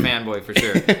sound like a fanboy for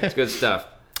sure. It's good stuff.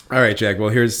 All right, Jack. Well,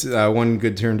 here's one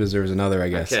good turn deserves another, I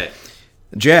guess. Okay.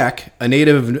 Jack, a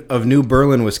native of New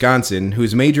Berlin, Wisconsin,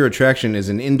 whose major attraction is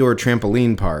an indoor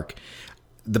trampoline park.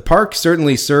 The park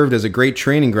certainly served as a great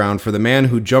training ground for the man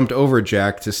who jumped over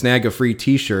Jack to snag a free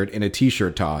T-shirt in a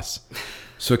T-shirt toss.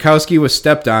 Swakowski was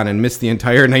stepped on and missed the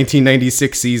entire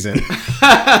 1996 season.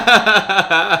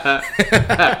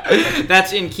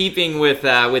 That's in keeping with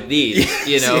these,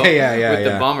 with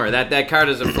the bummer. That card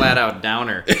is a flat out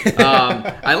downer.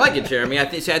 I like it, Jeremy. I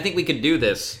think we could do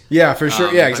this. Yeah, for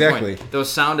sure. Yeah, exactly.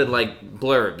 Those sounded like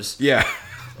blurbs. Yeah,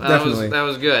 definitely. That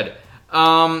was good.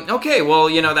 Okay, well,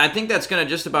 I think that's going to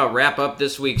just about wrap up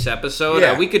this week's episode.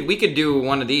 Yeah. We could do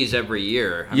one of these every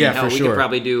year. I mean, we could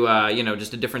probably do,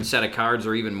 just a different set of cards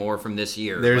or even more from this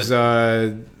year. There's,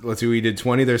 let's see, we did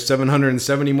 20. There's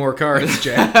 770 more cards,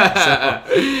 Jack.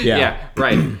 Yeah,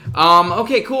 right.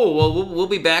 Okay, cool. Well, we'll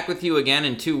be back with you again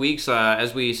in 2 weeks.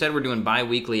 As we said, we're doing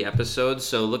bi-weekly episodes,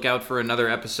 so look out for another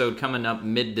episode coming up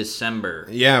mid-December.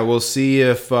 Yeah, we'll see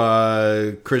if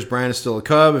Chris Bryant is still a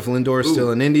Cub, if Lindor is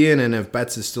still an Indian, and if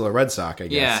Betts is still a Red Sox, I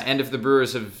guess. Yeah, and if the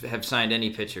Brewers have signed any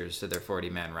pitchers to their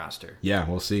 40-man roster. Yeah,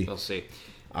 we'll see. We'll see.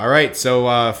 All right,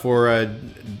 so for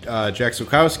Jack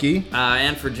Swakowski.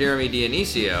 And for Jeremy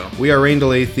Dionisio. We are Rain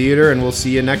Delay Theater, and we'll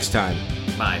see you next time.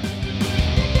 Bye.